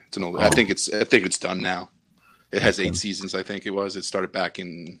series. Yeah, it's an older. Oh. I think it's done now. It has 8 seasons. I think it was. It started back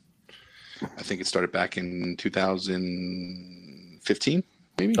in 2015,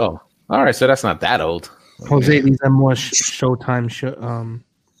 maybe. Oh, all right. So that's not that old. Jose, these are more Showtime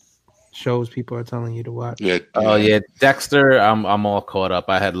shows people are telling you to watch. Yeah. Oh yeah, Dexter. I'm all caught up.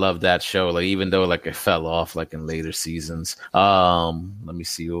 I had loved that show. Like even though like it fell off like in later seasons. Let me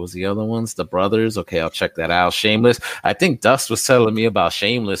see. What was the other ones? The Brothers. Okay, I'll check that out. Shameless. I think Dust was telling me about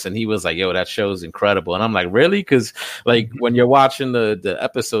Shameless, and he was like, "Yo, that show is incredible." And I'm like, "Really?" Because like when you're watching the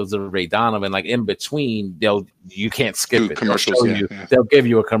episodes of Ray Donovan, like in between, you can't skip it. Commercials. They'll give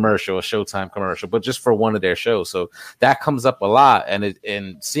you a commercial, a Showtime commercial, but just for one of their shows. So that comes up a lot, and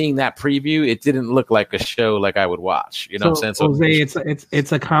seeing that preview, it didn't look like a show like I would watch. You know what I'm saying? So Jose,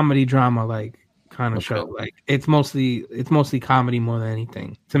 it's a comedy drama like kind of show. Like it's mostly comedy more than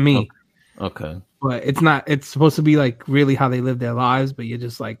anything to me. Okay. But it's not. It's supposed to be like really how they live their lives, but you're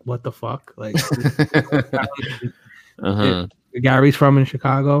just like, what the fuck? Like, Gary's from in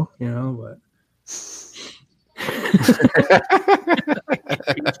Chicago, but.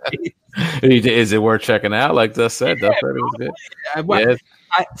 Is it worth checking out? Like Dust said, Dust said it was good.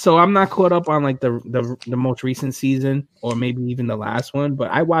 So I'm not caught up on like the most recent season or maybe even the last one, but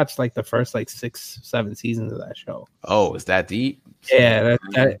I watched like the first like 6-7 seasons of that show. Oh, is that deep? Yeah,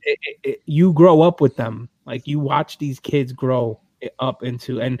 you grow up with them. Like you watch these kids grow up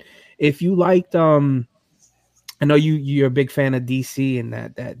into, and if you liked, I know you're a big fan of DC and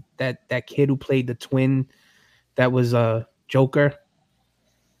that kid who played the twin, that was Joker.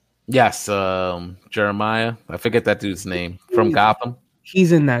 Yes, Jeremiah. I forget that dude's name from Gotham.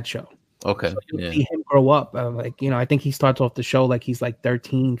 He's in that show. Okay. So you see him grow up. I think he starts off the show like he's like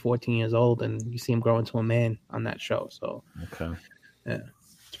 13, 14 years old, and you see him grow into a man on that show. So, okay. Yeah.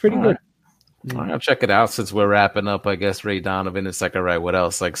 It's pretty good. All right, I'll check it out since we're wrapping up. I guess Ray Donovan. It's like, all right, what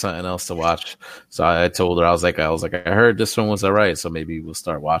else? Like something else to watch. So I told her, I was like, I heard this one was all right, so maybe we'll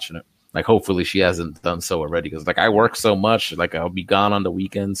start watching it. Like, hopefully she hasn't done so already because, like, I work so much. Like, I'll be gone on the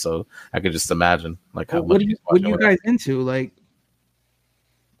weekend, so I could just imagine, like, how much. What are you guys into? Like,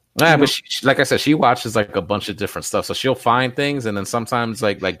 but she, like I said, she watches like a bunch of different stuff. So she'll find things, and then sometimes,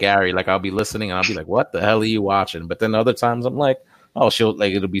 like Gary, like I'll be listening, and I'll be like, "What the hell are you watching?" But then other times, I'm like, "Oh,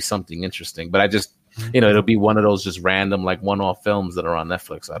 it'll be something interesting." But I just, it'll be one of those just random like one-off films that are on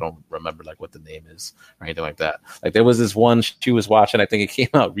Netflix. I don't remember like what the name is or anything like that. Like there was this one she was watching. I think it came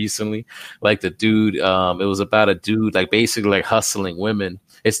out recently. Like the dude, it was about a dude like basically like hustling women.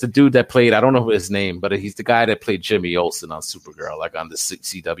 It's the dude that played, I don't know his name, but he's the guy that played Jimmy Olsen on Supergirl, like on the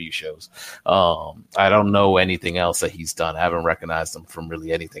CW shows. I don't know anything else that he's done. I haven't recognized him from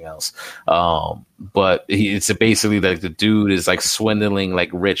really anything else. But it's basically like the dude is like swindling like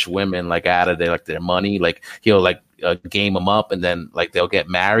rich women like out of their money. Like he'll like game them up, and then like they'll get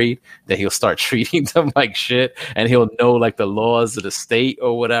married. Then he'll start treating them like shit, and he'll know like the laws of the state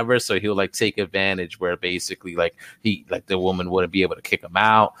or whatever. So he'll like take advantage where basically like the woman wouldn't be able to kick him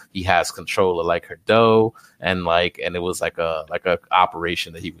out. He has control of like her dough, and it was like a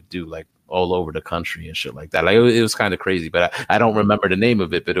operation that he would do like all over the country and shit like that. Like it was kind of crazy, but I don't remember the name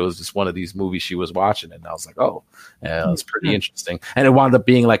of it, but it was just one of these movies she was watching, and I was like, oh, yeah, it was pretty interesting. And it wound up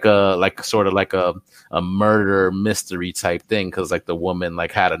being like a murder mystery type thing, because like the woman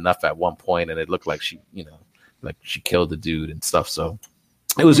like had enough at one point, and it looked like she killed the dude and stuff. So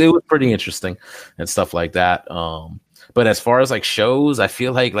it was pretty interesting and stuff like that. But as far as like shows, I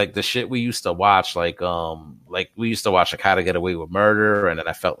feel like the shit we used to watch, like we used to watch like How to Get Away with Murder, and then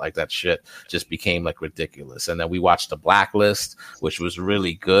I felt like that shit just became like ridiculous. And then we watched The Blacklist, which was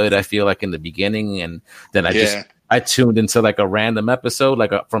really good, I feel like in the beginning, and then I tuned into like a random episode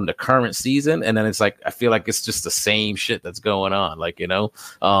like from the current season, and then it's like I feel like it's just the same shit that's going on, like, you know,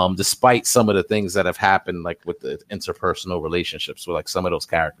 despite some of the things that have happened like with the interpersonal relationships with like some of those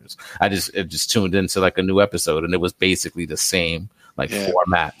characters. It just tuned into like a new episode, and it was basically the same like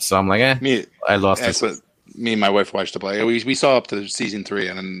format. So I'm like, I lost it. Me and my wife watched the play. We saw up to season 3,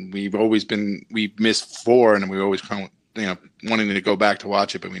 and then we missed 4, and we always kind of, wanting to go back to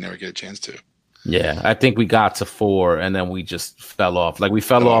watch it, but we never get a chance to. Yeah, I think we got to 4, and then we just fell off. Like we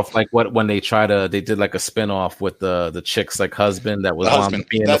fell off like when they did like a spinoff with the chick's like husband that was on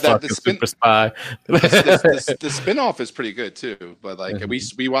being a fucking super spy. the spinoff is pretty good too, but like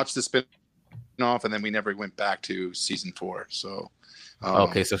we watched the spinoff, and then we never went back to season 4. So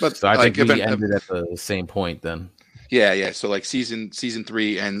okay, so I think we ended at the same point then. Yeah. So like season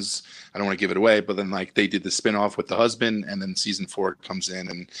 3 ends. I don't want to give it away, but then like they did the spinoff with the husband, and then season 4 comes in,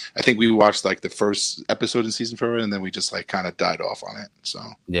 and I think we watched like the first episode in season 4, and then we just like kind of died off on it. So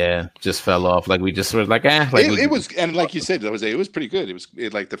yeah, just fell off. Like we just were like, it was, and like you said, it was pretty good. It was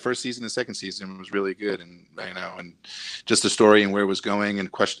like the first season, the second season was really good, and and just the story and where it was going, and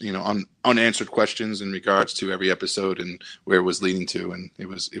unanswered questions in regards to every episode and where it was leading to, and it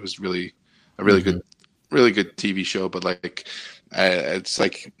was really a really good. Really good TV show, but like it's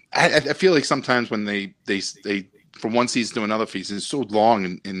like I feel like sometimes when they from one season to another season, it's so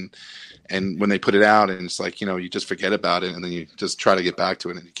long, and when they put it out, and it's like you just forget about it, and then you just try to get back to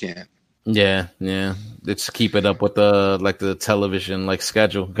it, and you can't. Yeah, it's keep it up with the television like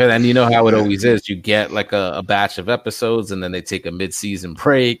schedule, and you know how it always is. You get like a batch of episodes, and then they take a mid-season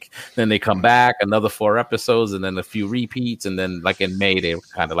break, then they come back another 4 episodes, and then a few repeats, and then like in May they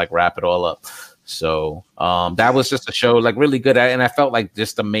kind of like wrap it all up. So that was just a show like really good, and I felt like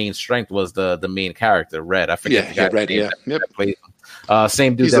just the main strength was the main character, Red. I forget. Red. Yep.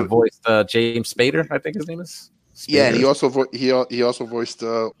 Same dude that voiced James Spader, I think his name is. Spader. Yeah, and he also voiced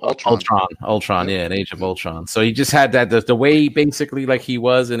Ultron. Ultron, yeah, in Age of Ultron. So he just had that the way basically like he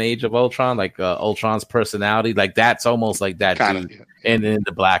was in Age of Ultron, like Ultron's personality, like that's almost like that kind dude. And in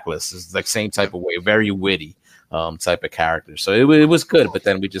the Blacklist is like same type of way, very witty. Type of character. So it was good, but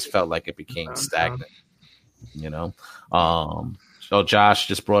then we just felt like it became stagnant, So Josh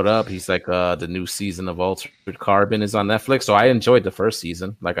just brought up, he's like, the new season of Altered Carbon is on Netflix. So I enjoyed the first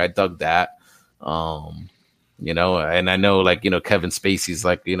season. Like I dug that. And I know like, Kevin Spacey's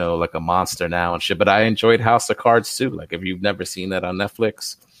like, like a monster now and shit, but I enjoyed House of Cards too. Like if you've never seen that on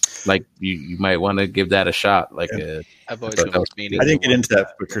Netflix, like you might want to give that a shot. Like I've always meaning. I didn't get into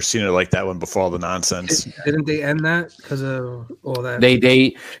that with Christina like that one before all the nonsense. Didn't they end that because of all that?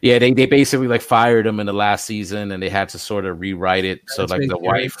 They basically like fired him in the last season, and they had to sort of rewrite it. So like the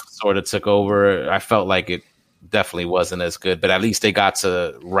wife sort of took over. I felt like it definitely wasn't as good, but at least they got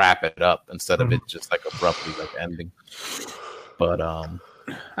to wrap it up instead of it just like abruptly like ending. But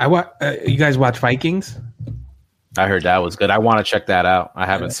you guys watch Vikings? I heard that was good. I want to check that out. I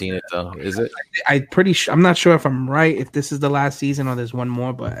haven't seen it though. Is it? I'm not sure if I'm right. If this is the last season or there's one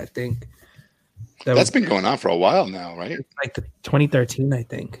more, but I think that's been going on for a while now, right? Like the 2013, I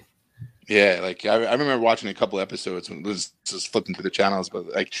think. Yeah, like I remember watching a couple episodes when it was just flipping through the channels, but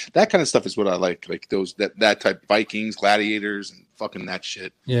like that kind of stuff is what I like those that type Vikings, Gladiators, and fucking that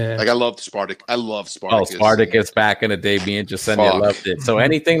shit. Yeah, like I love Spartacus. Oh, Spartacus back in the day, me and Jasenia loved it. So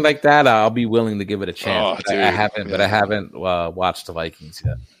anything like that, I'll be willing to give it a chance. But I haven't watched the Vikings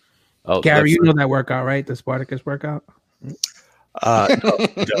yet. Gary, you know that workout, right? The Spartacus workout.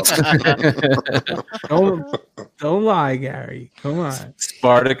 Don't lie, Gary. Come on.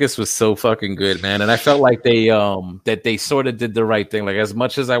 Spartacus was so fucking good, man, and I felt like they sort of did the right thing. Like as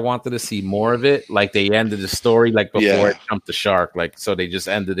much as I wanted to see more of it, like they ended the story like before it jumped the shark. Like so they just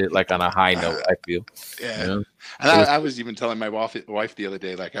ended it like on a high note. I feel. Yeah. You know? And I was even telling my wife the other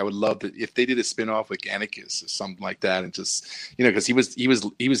day, like I would love to if they did a spinoff with Gannicus or something like that, and just because he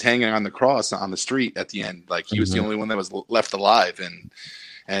was hanging on the cross on the street at the end, like he was the only one that was left alive,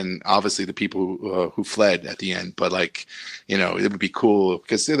 and obviously the people who fled at the end. But like it would be cool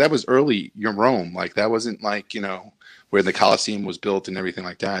because that was early Rome, like that wasn't like where the Colosseum was built and everything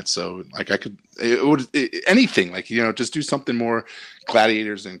like that. So like anything like just do something more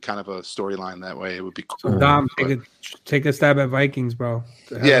gladiators and kind of a storyline that way. It would be cool. So Dom, take a stab at Vikings, bro.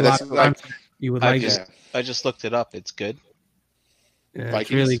 Yeah, that's like you would like it. I just looked it up. It's good. Yeah,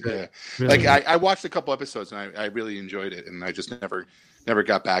 Vikings, really good. Yeah. Really like I watched a couple episodes and I really enjoyed it, and I just never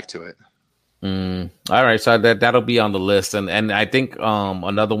got back to it. All right, so that'll be on the list, and I think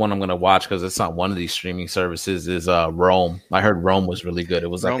another one I'm gonna watch because it's on one of these streaming services is Rome. I heard Rome was really good. It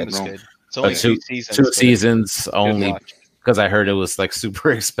was like Rome's good. It's only two seasons only because I heard it was like super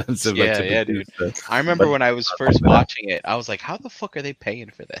expensive. Yeah, like, dude. I remember when I was first watching it, I was like, "How the fuck are they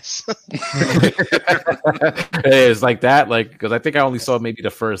paying for this?" It's like that, like because I think I only saw maybe the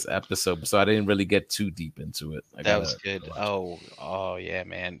first episode, so I didn't really get too deep into it. That was good. Oh yeah,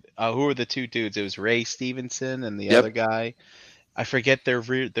 man. Who were the two dudes? It was Ray Stevenson and the other guy. I forget their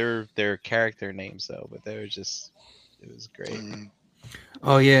character names though, but they were just. It was great.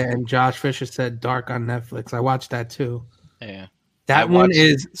 Oh yeah, and Josh Fisher said Dark on Netflix. I watched that too. Yeah, that one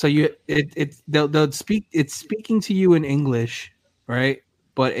is so they'll speak. It's speaking to you in English, right?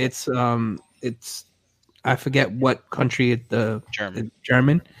 But it's I forget what country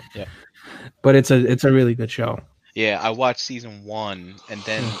German. Yeah, but it's a really good show. Yeah, I watched season 1, and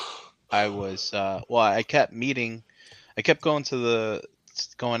then I was I kept going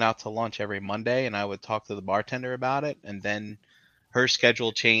out to lunch every Monday, and I would talk to the bartender about it, and then her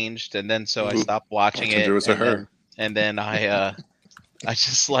schedule changed, and then so I stopped watching it. And then I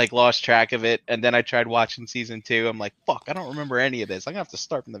just like lost track of it, and then I tried watching season 2. I'm like, fuck, I don't remember any of this. I'm gonna have to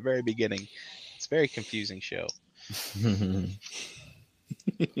start from the very beginning. It's a very confusing show.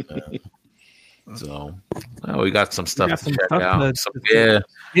 So, we got some stuff to check out.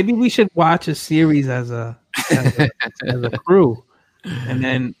 Maybe we should watch a series as a crew, and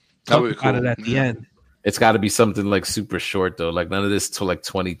then talk about it at the end. It's got to be something like super short though, like none of this to like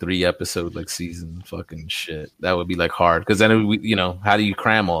 23 episode like season fucking shit. That would be like hard because then how do you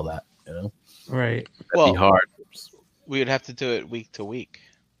cram all that? Right? That'd be hard. We would have to do it week to week.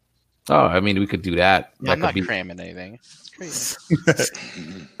 Oh, I mean, we could do that. Yeah, I'm not cramming anything. It's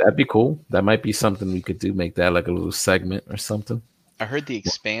crazy. That'd be cool. That might be something we could do. Make that like a little segment or something. I heard The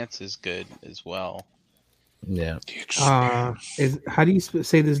Expanse is good as well. Yeah. How do you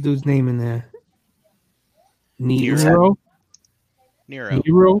say this dude's name in there? Nero. Yeah.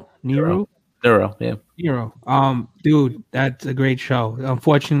 Nero. Dude, that's a great show.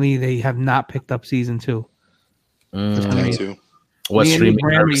 Unfortunately, they have not picked up season 2. Me too. What streaming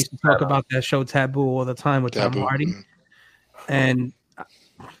service used to talk about that show Taboo all the time with Tom Hardy, and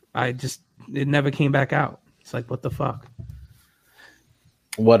it never came back out. It's like, what the fuck?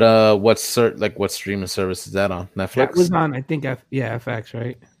 What streaming service is that on? Netflix? That was on, I think, FX,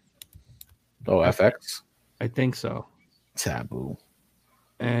 right? Oh, FX? I think so. Taboo.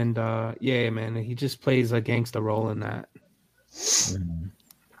 And man, he just plays a gangster role in that.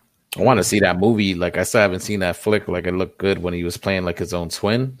 I want to see that movie. Like I still haven't seen that flick. Like it looked good when he was playing like his own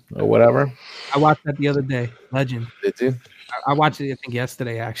twin or whatever. I watched that the other day. Legend. Did you? I watched it, I think,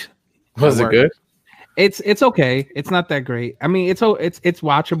 yesterday actually. Was it good? It's okay. It's not that great. I mean, it's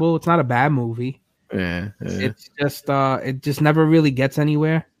watchable. It's not a bad movie. Yeah. It's just it just never really gets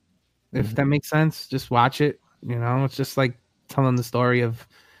anywhere. If that makes sense, just watch it. It's just like telling the story of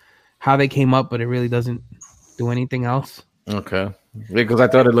how they came up, but it really doesn't do anything else. Okay, because I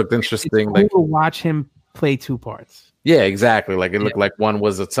thought it looked interesting. It's cool to watch him play two parts. Yeah, exactly. Like it looked like one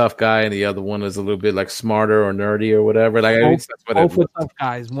was a tough guy and the other one is a little bit like smarter or nerdy or whatever. Like both were tough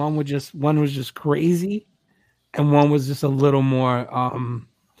guys. One was just crazy, and one was just a little more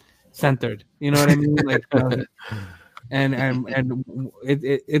centered. You know what I mean? Like. And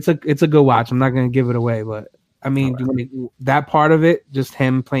it's a good watch. I'm not gonna give it away, but I mean that part of it, just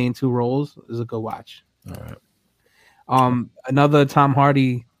him playing two roles, is a good watch. All right. Another Tom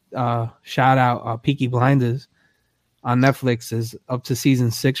Hardy shout out, Peaky Blinders on Netflix is up to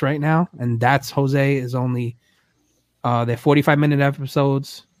season 6 right now, and that's Jose is only they're 45-minute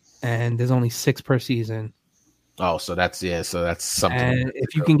episodes, and there's only 6 per season. Oh, so that's something. And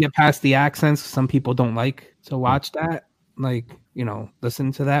if you can get past the accents, some people don't like to watch that. Like,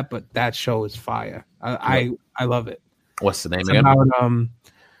 listen to that, but that show is fire. I love it. What's the name It's again?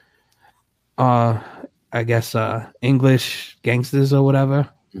 About I guess English gangsters or whatever,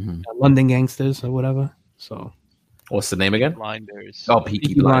 London gangsters or whatever. So, what's the name again? Blinders. Oh,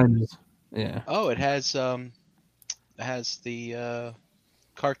 Peaky Blinders. Yeah. Oh, it has the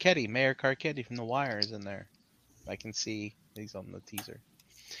Carcetti, Mayor Carcetti from The Wire is in there. I can see he's on the teaser.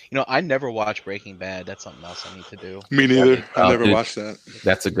 I never watched Breaking Bad. That's something else I need to do. Me neither. I never watched that.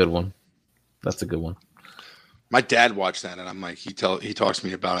 That's a good one. My dad watched that, and I'm like, he talks to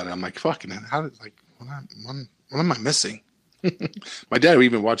me about it, and I'm like, fucking, what am I missing? My dad would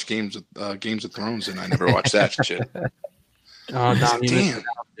even watch Games of Thrones, and I never watched that shit. Oh, damn,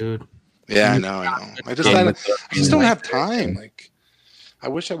 dude. Yeah, I know. I just don't have time. Like, I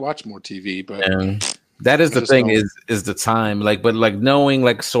wish I watched more TV, but that is the thing is the time. Like, but like knowing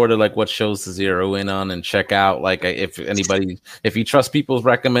like sort of like what shows to zero in on and check out. Like, if you trust people's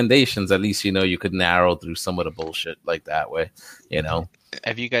recommendations, at least you could narrow through some of the bullshit like that way.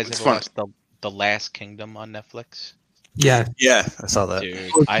 Have you guys ever watched the Last Kingdom on Netflix? Yeah, I saw that.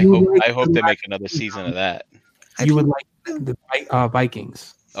 Dude, I hope they make another season of that. You would like the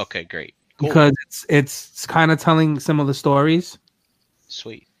Vikings. Okay, great. Cool. Because it's kind of telling similar stories.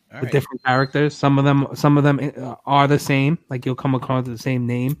 Sweet. All with right. different characters. Some of them are the same. Like you'll come across the same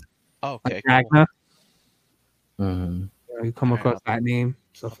name. Oh, okay. Like Ragnar. Cool. Mm-hmm. You come across that name.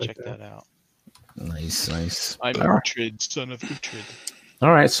 I'll check that out. Nice. I'm Uhtred, son of Uhtred.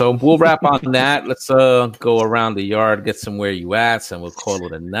 All right, so we'll wrap on that. Let's go around the yard, get some where you at, and we'll call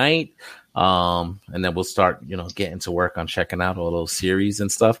it a night. And then we'll start, getting to work on checking out all those series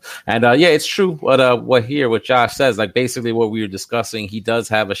and stuff. And it's true what Josh says. Like basically what we were discussing, he does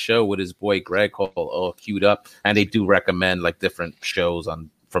have a show with his boy Greg called Queued Up, and they do recommend like different shows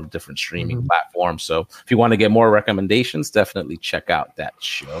from different streaming platforms. So if you want to get more recommendations, definitely check out that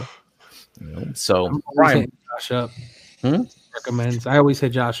show. So Brian, Josh up. Recommends. I always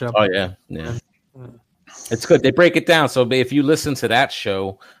hit Josh up. Oh yeah. It's good. They break it down. So if you listen to that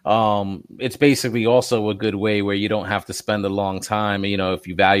show, it's basically also a good way where you don't have to spend a long time. If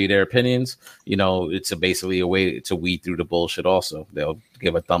you value their opinions, it's basically a way to weed through the bullshit. Also, they'll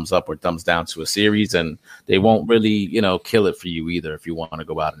give a thumbs up or thumbs down to a series, and they won't really, kill it for you either if you want to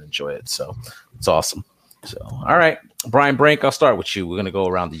go out and enjoy it. So it's awesome. So, all right, Brian Brink, I'll start with you. We're going to go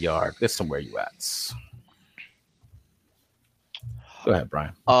around the yard. Get somewhere you at. Go ahead,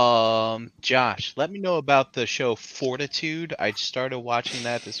 Brian. Josh, let me know about the show Fortitude. I started watching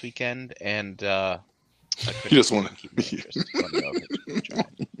that this weekend, and I just want to keep my interest.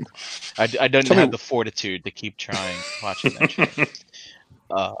 I don't have the fortitude to keep trying watching that show.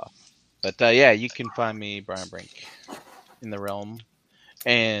 But you can find me, Brian Brink, in the realm,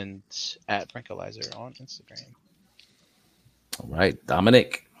 and at Brinkalizer on Instagram. All right,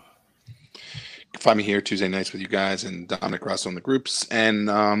 Dominic. Find me here Tuesday nights with you guys and Dominic Ross on the groups. And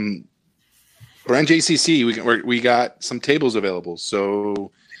we're on JCC. We got some tables available.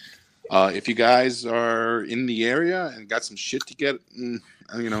 So if you guys are in the area and got some shit to get,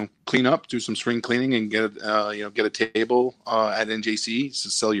 clean up, do some spring cleaning and get a table at NJC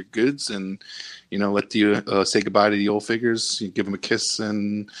to sell your goods and, let you say goodbye to the old figures. You give them a kiss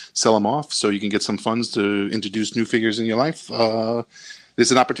and sell them off so you can get some funds to introduce new figures in your life.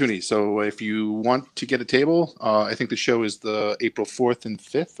 There's an opportunity. So if you want to get a table, I think the show is the April 4th and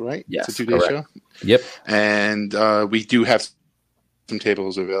 5th, right? Yes, it's a 2-day show. Yep. And we do have some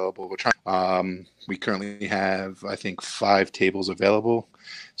tables available. We're trying. We currently have, I think, 5 tables available.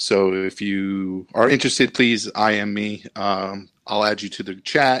 So if you are interested, please IM me. I'll add you to the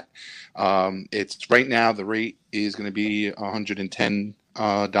chat. It's right now the rate is going to be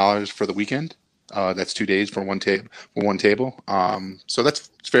 $110 for the weekend. That's 2 days for one table. So that's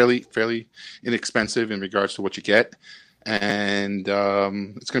fairly inexpensive in regards to what you get, and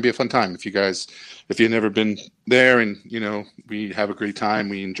it's going to be a fun time. If you've never been there, and we have a great time.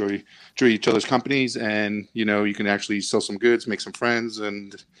 We enjoy each other's companies, and you can actually sell some goods, make some friends,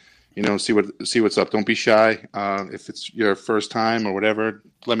 and see what's up. Don't be shy. If it's your first time or whatever,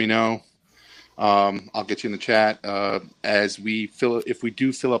 let me know. I'll get you in the chat. If we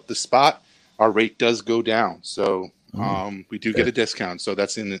do fill up the spot, our rate does go down. So we do get a discount. So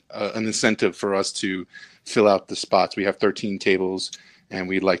that's an incentive for us to fill out the spots. We have 13 tables, and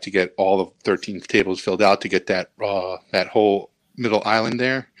we'd like to get all of 13 tables filled out to get that whole middle island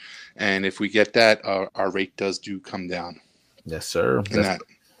there. And if we get that, our rate does come down. Yes, sir.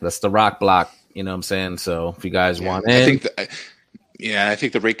 That's the rock block. You know what I'm saying? So if you guys want in. I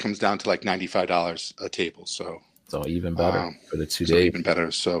think the rate comes down to like $95 a table. So So even better for the 2 so days. Even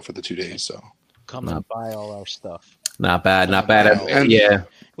better. So for the 2 days. So come and buy all our stuff. Not bad. Yeah.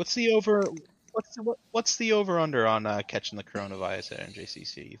 What's the over? What's the over under on catching the coronavirus at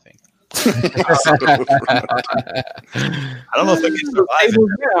NJCC? You think? I don't know if I can survive.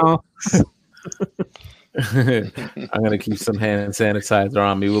 I'm gonna keep some hand sanitizer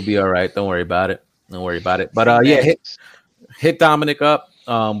on me. We'll be all right. Don't worry about it. But hit Dominic up.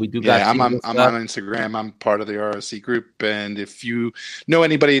 We do. Yeah, I'm on Instagram. I'm part of the RSC group, and if you know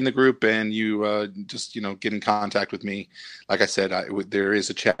anybody in the group and you just get in contact with me, like I said, there is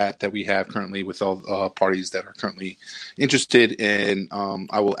a chat that we have currently with all parties that are currently interested, and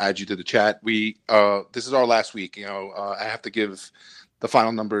I will add you to the chat. This is our last week. I have to give the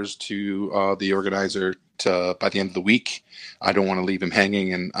final numbers to the organizer by the end of the week. I don't want to leave him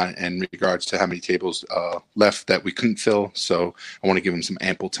hanging in regards to how many tables left that we couldn't fill. So I want to give him some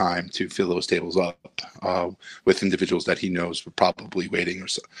ample time to fill those tables up with individuals that he knows were probably waiting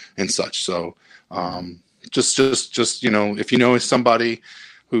and such. So just if you know somebody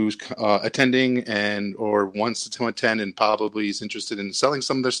who's attending or wants to attend and probably is interested in selling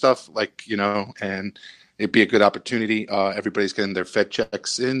some of their stuff, and it'd be a good opportunity. Everybody's getting their Fed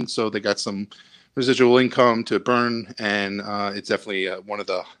checks in, so they got some residual income to burn, and it's definitely one of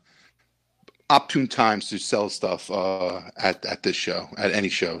the opportune times to sell stuff at this show, at any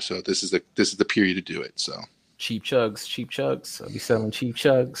show. So this is the period to do it. So cheap chugs. I'll be selling cheap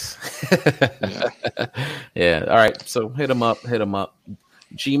chugs. Yeah. All right. So hit them up.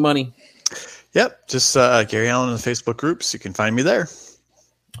 G Money. Yep. Just Gary Allen in the Facebook groups. You can find me there.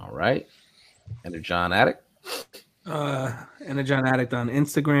 All right. Energon Addict. Energon Addict on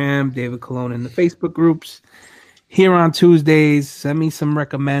Instagram, David Colon in the Facebook groups. Here on Tuesdays, send me some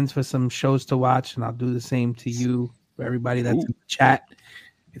recommends for some shows to watch, and I'll do the same to you, for everybody that's in the chat.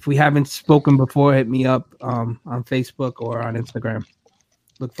 If we haven't spoken before, hit me up on Facebook or on Instagram.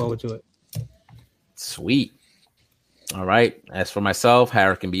 Look forward to it. Sweet. All right. As for myself,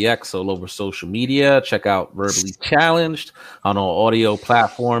 Harrican BX, all over social media. Check out Verbally Challenged on all audio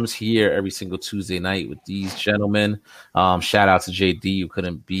platforms here every single Tuesday night with these gentlemen. Shout out to JD, who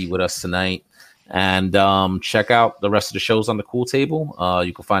couldn't be with us tonight. And check out the rest of the shows on the Cool Table.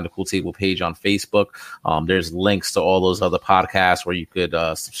 You can find the Cool Table page on Facebook. There's links to all those other podcasts where you could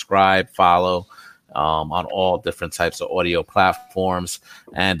subscribe, follow. On all different types of audio platforms.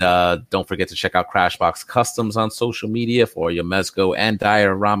 And don't forget to check out Crashbox Customs on social media for your Mezco and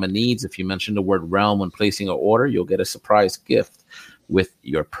diorama needs. If you mention the word Realm when placing an order, you'll get a surprise gift with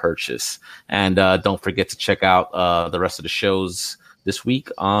your purchase. And don't forget to check out the rest of the shows this week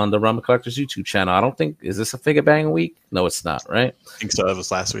on the Realm of Collectors YouTube channel. I don't think, is this a Figure Bang week? No, it's not, right? I think so. That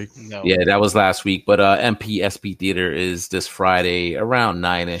was last week. No. Yeah, that was last week. But MPSP Theater is this Friday around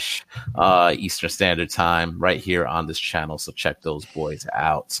 9-ish Eastern Standard Time right here on this channel. So check those boys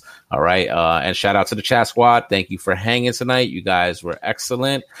out. All right. And shout out to the chat squad. Thank you for hanging tonight. You guys were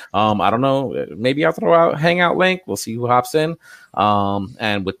excellent. I don't know. Maybe I'll throw out Hangout link. We'll see who hops in.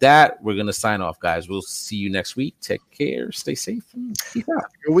 And with that, we're going to sign off, guys. We'll see you next week. Take care. Stay safe. And peace out.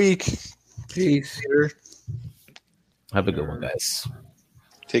 Good week. Peace. Have a good one, guys.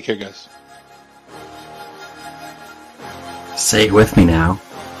 Take care, guys. Say it with me now.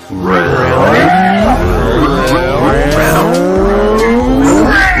 Realm.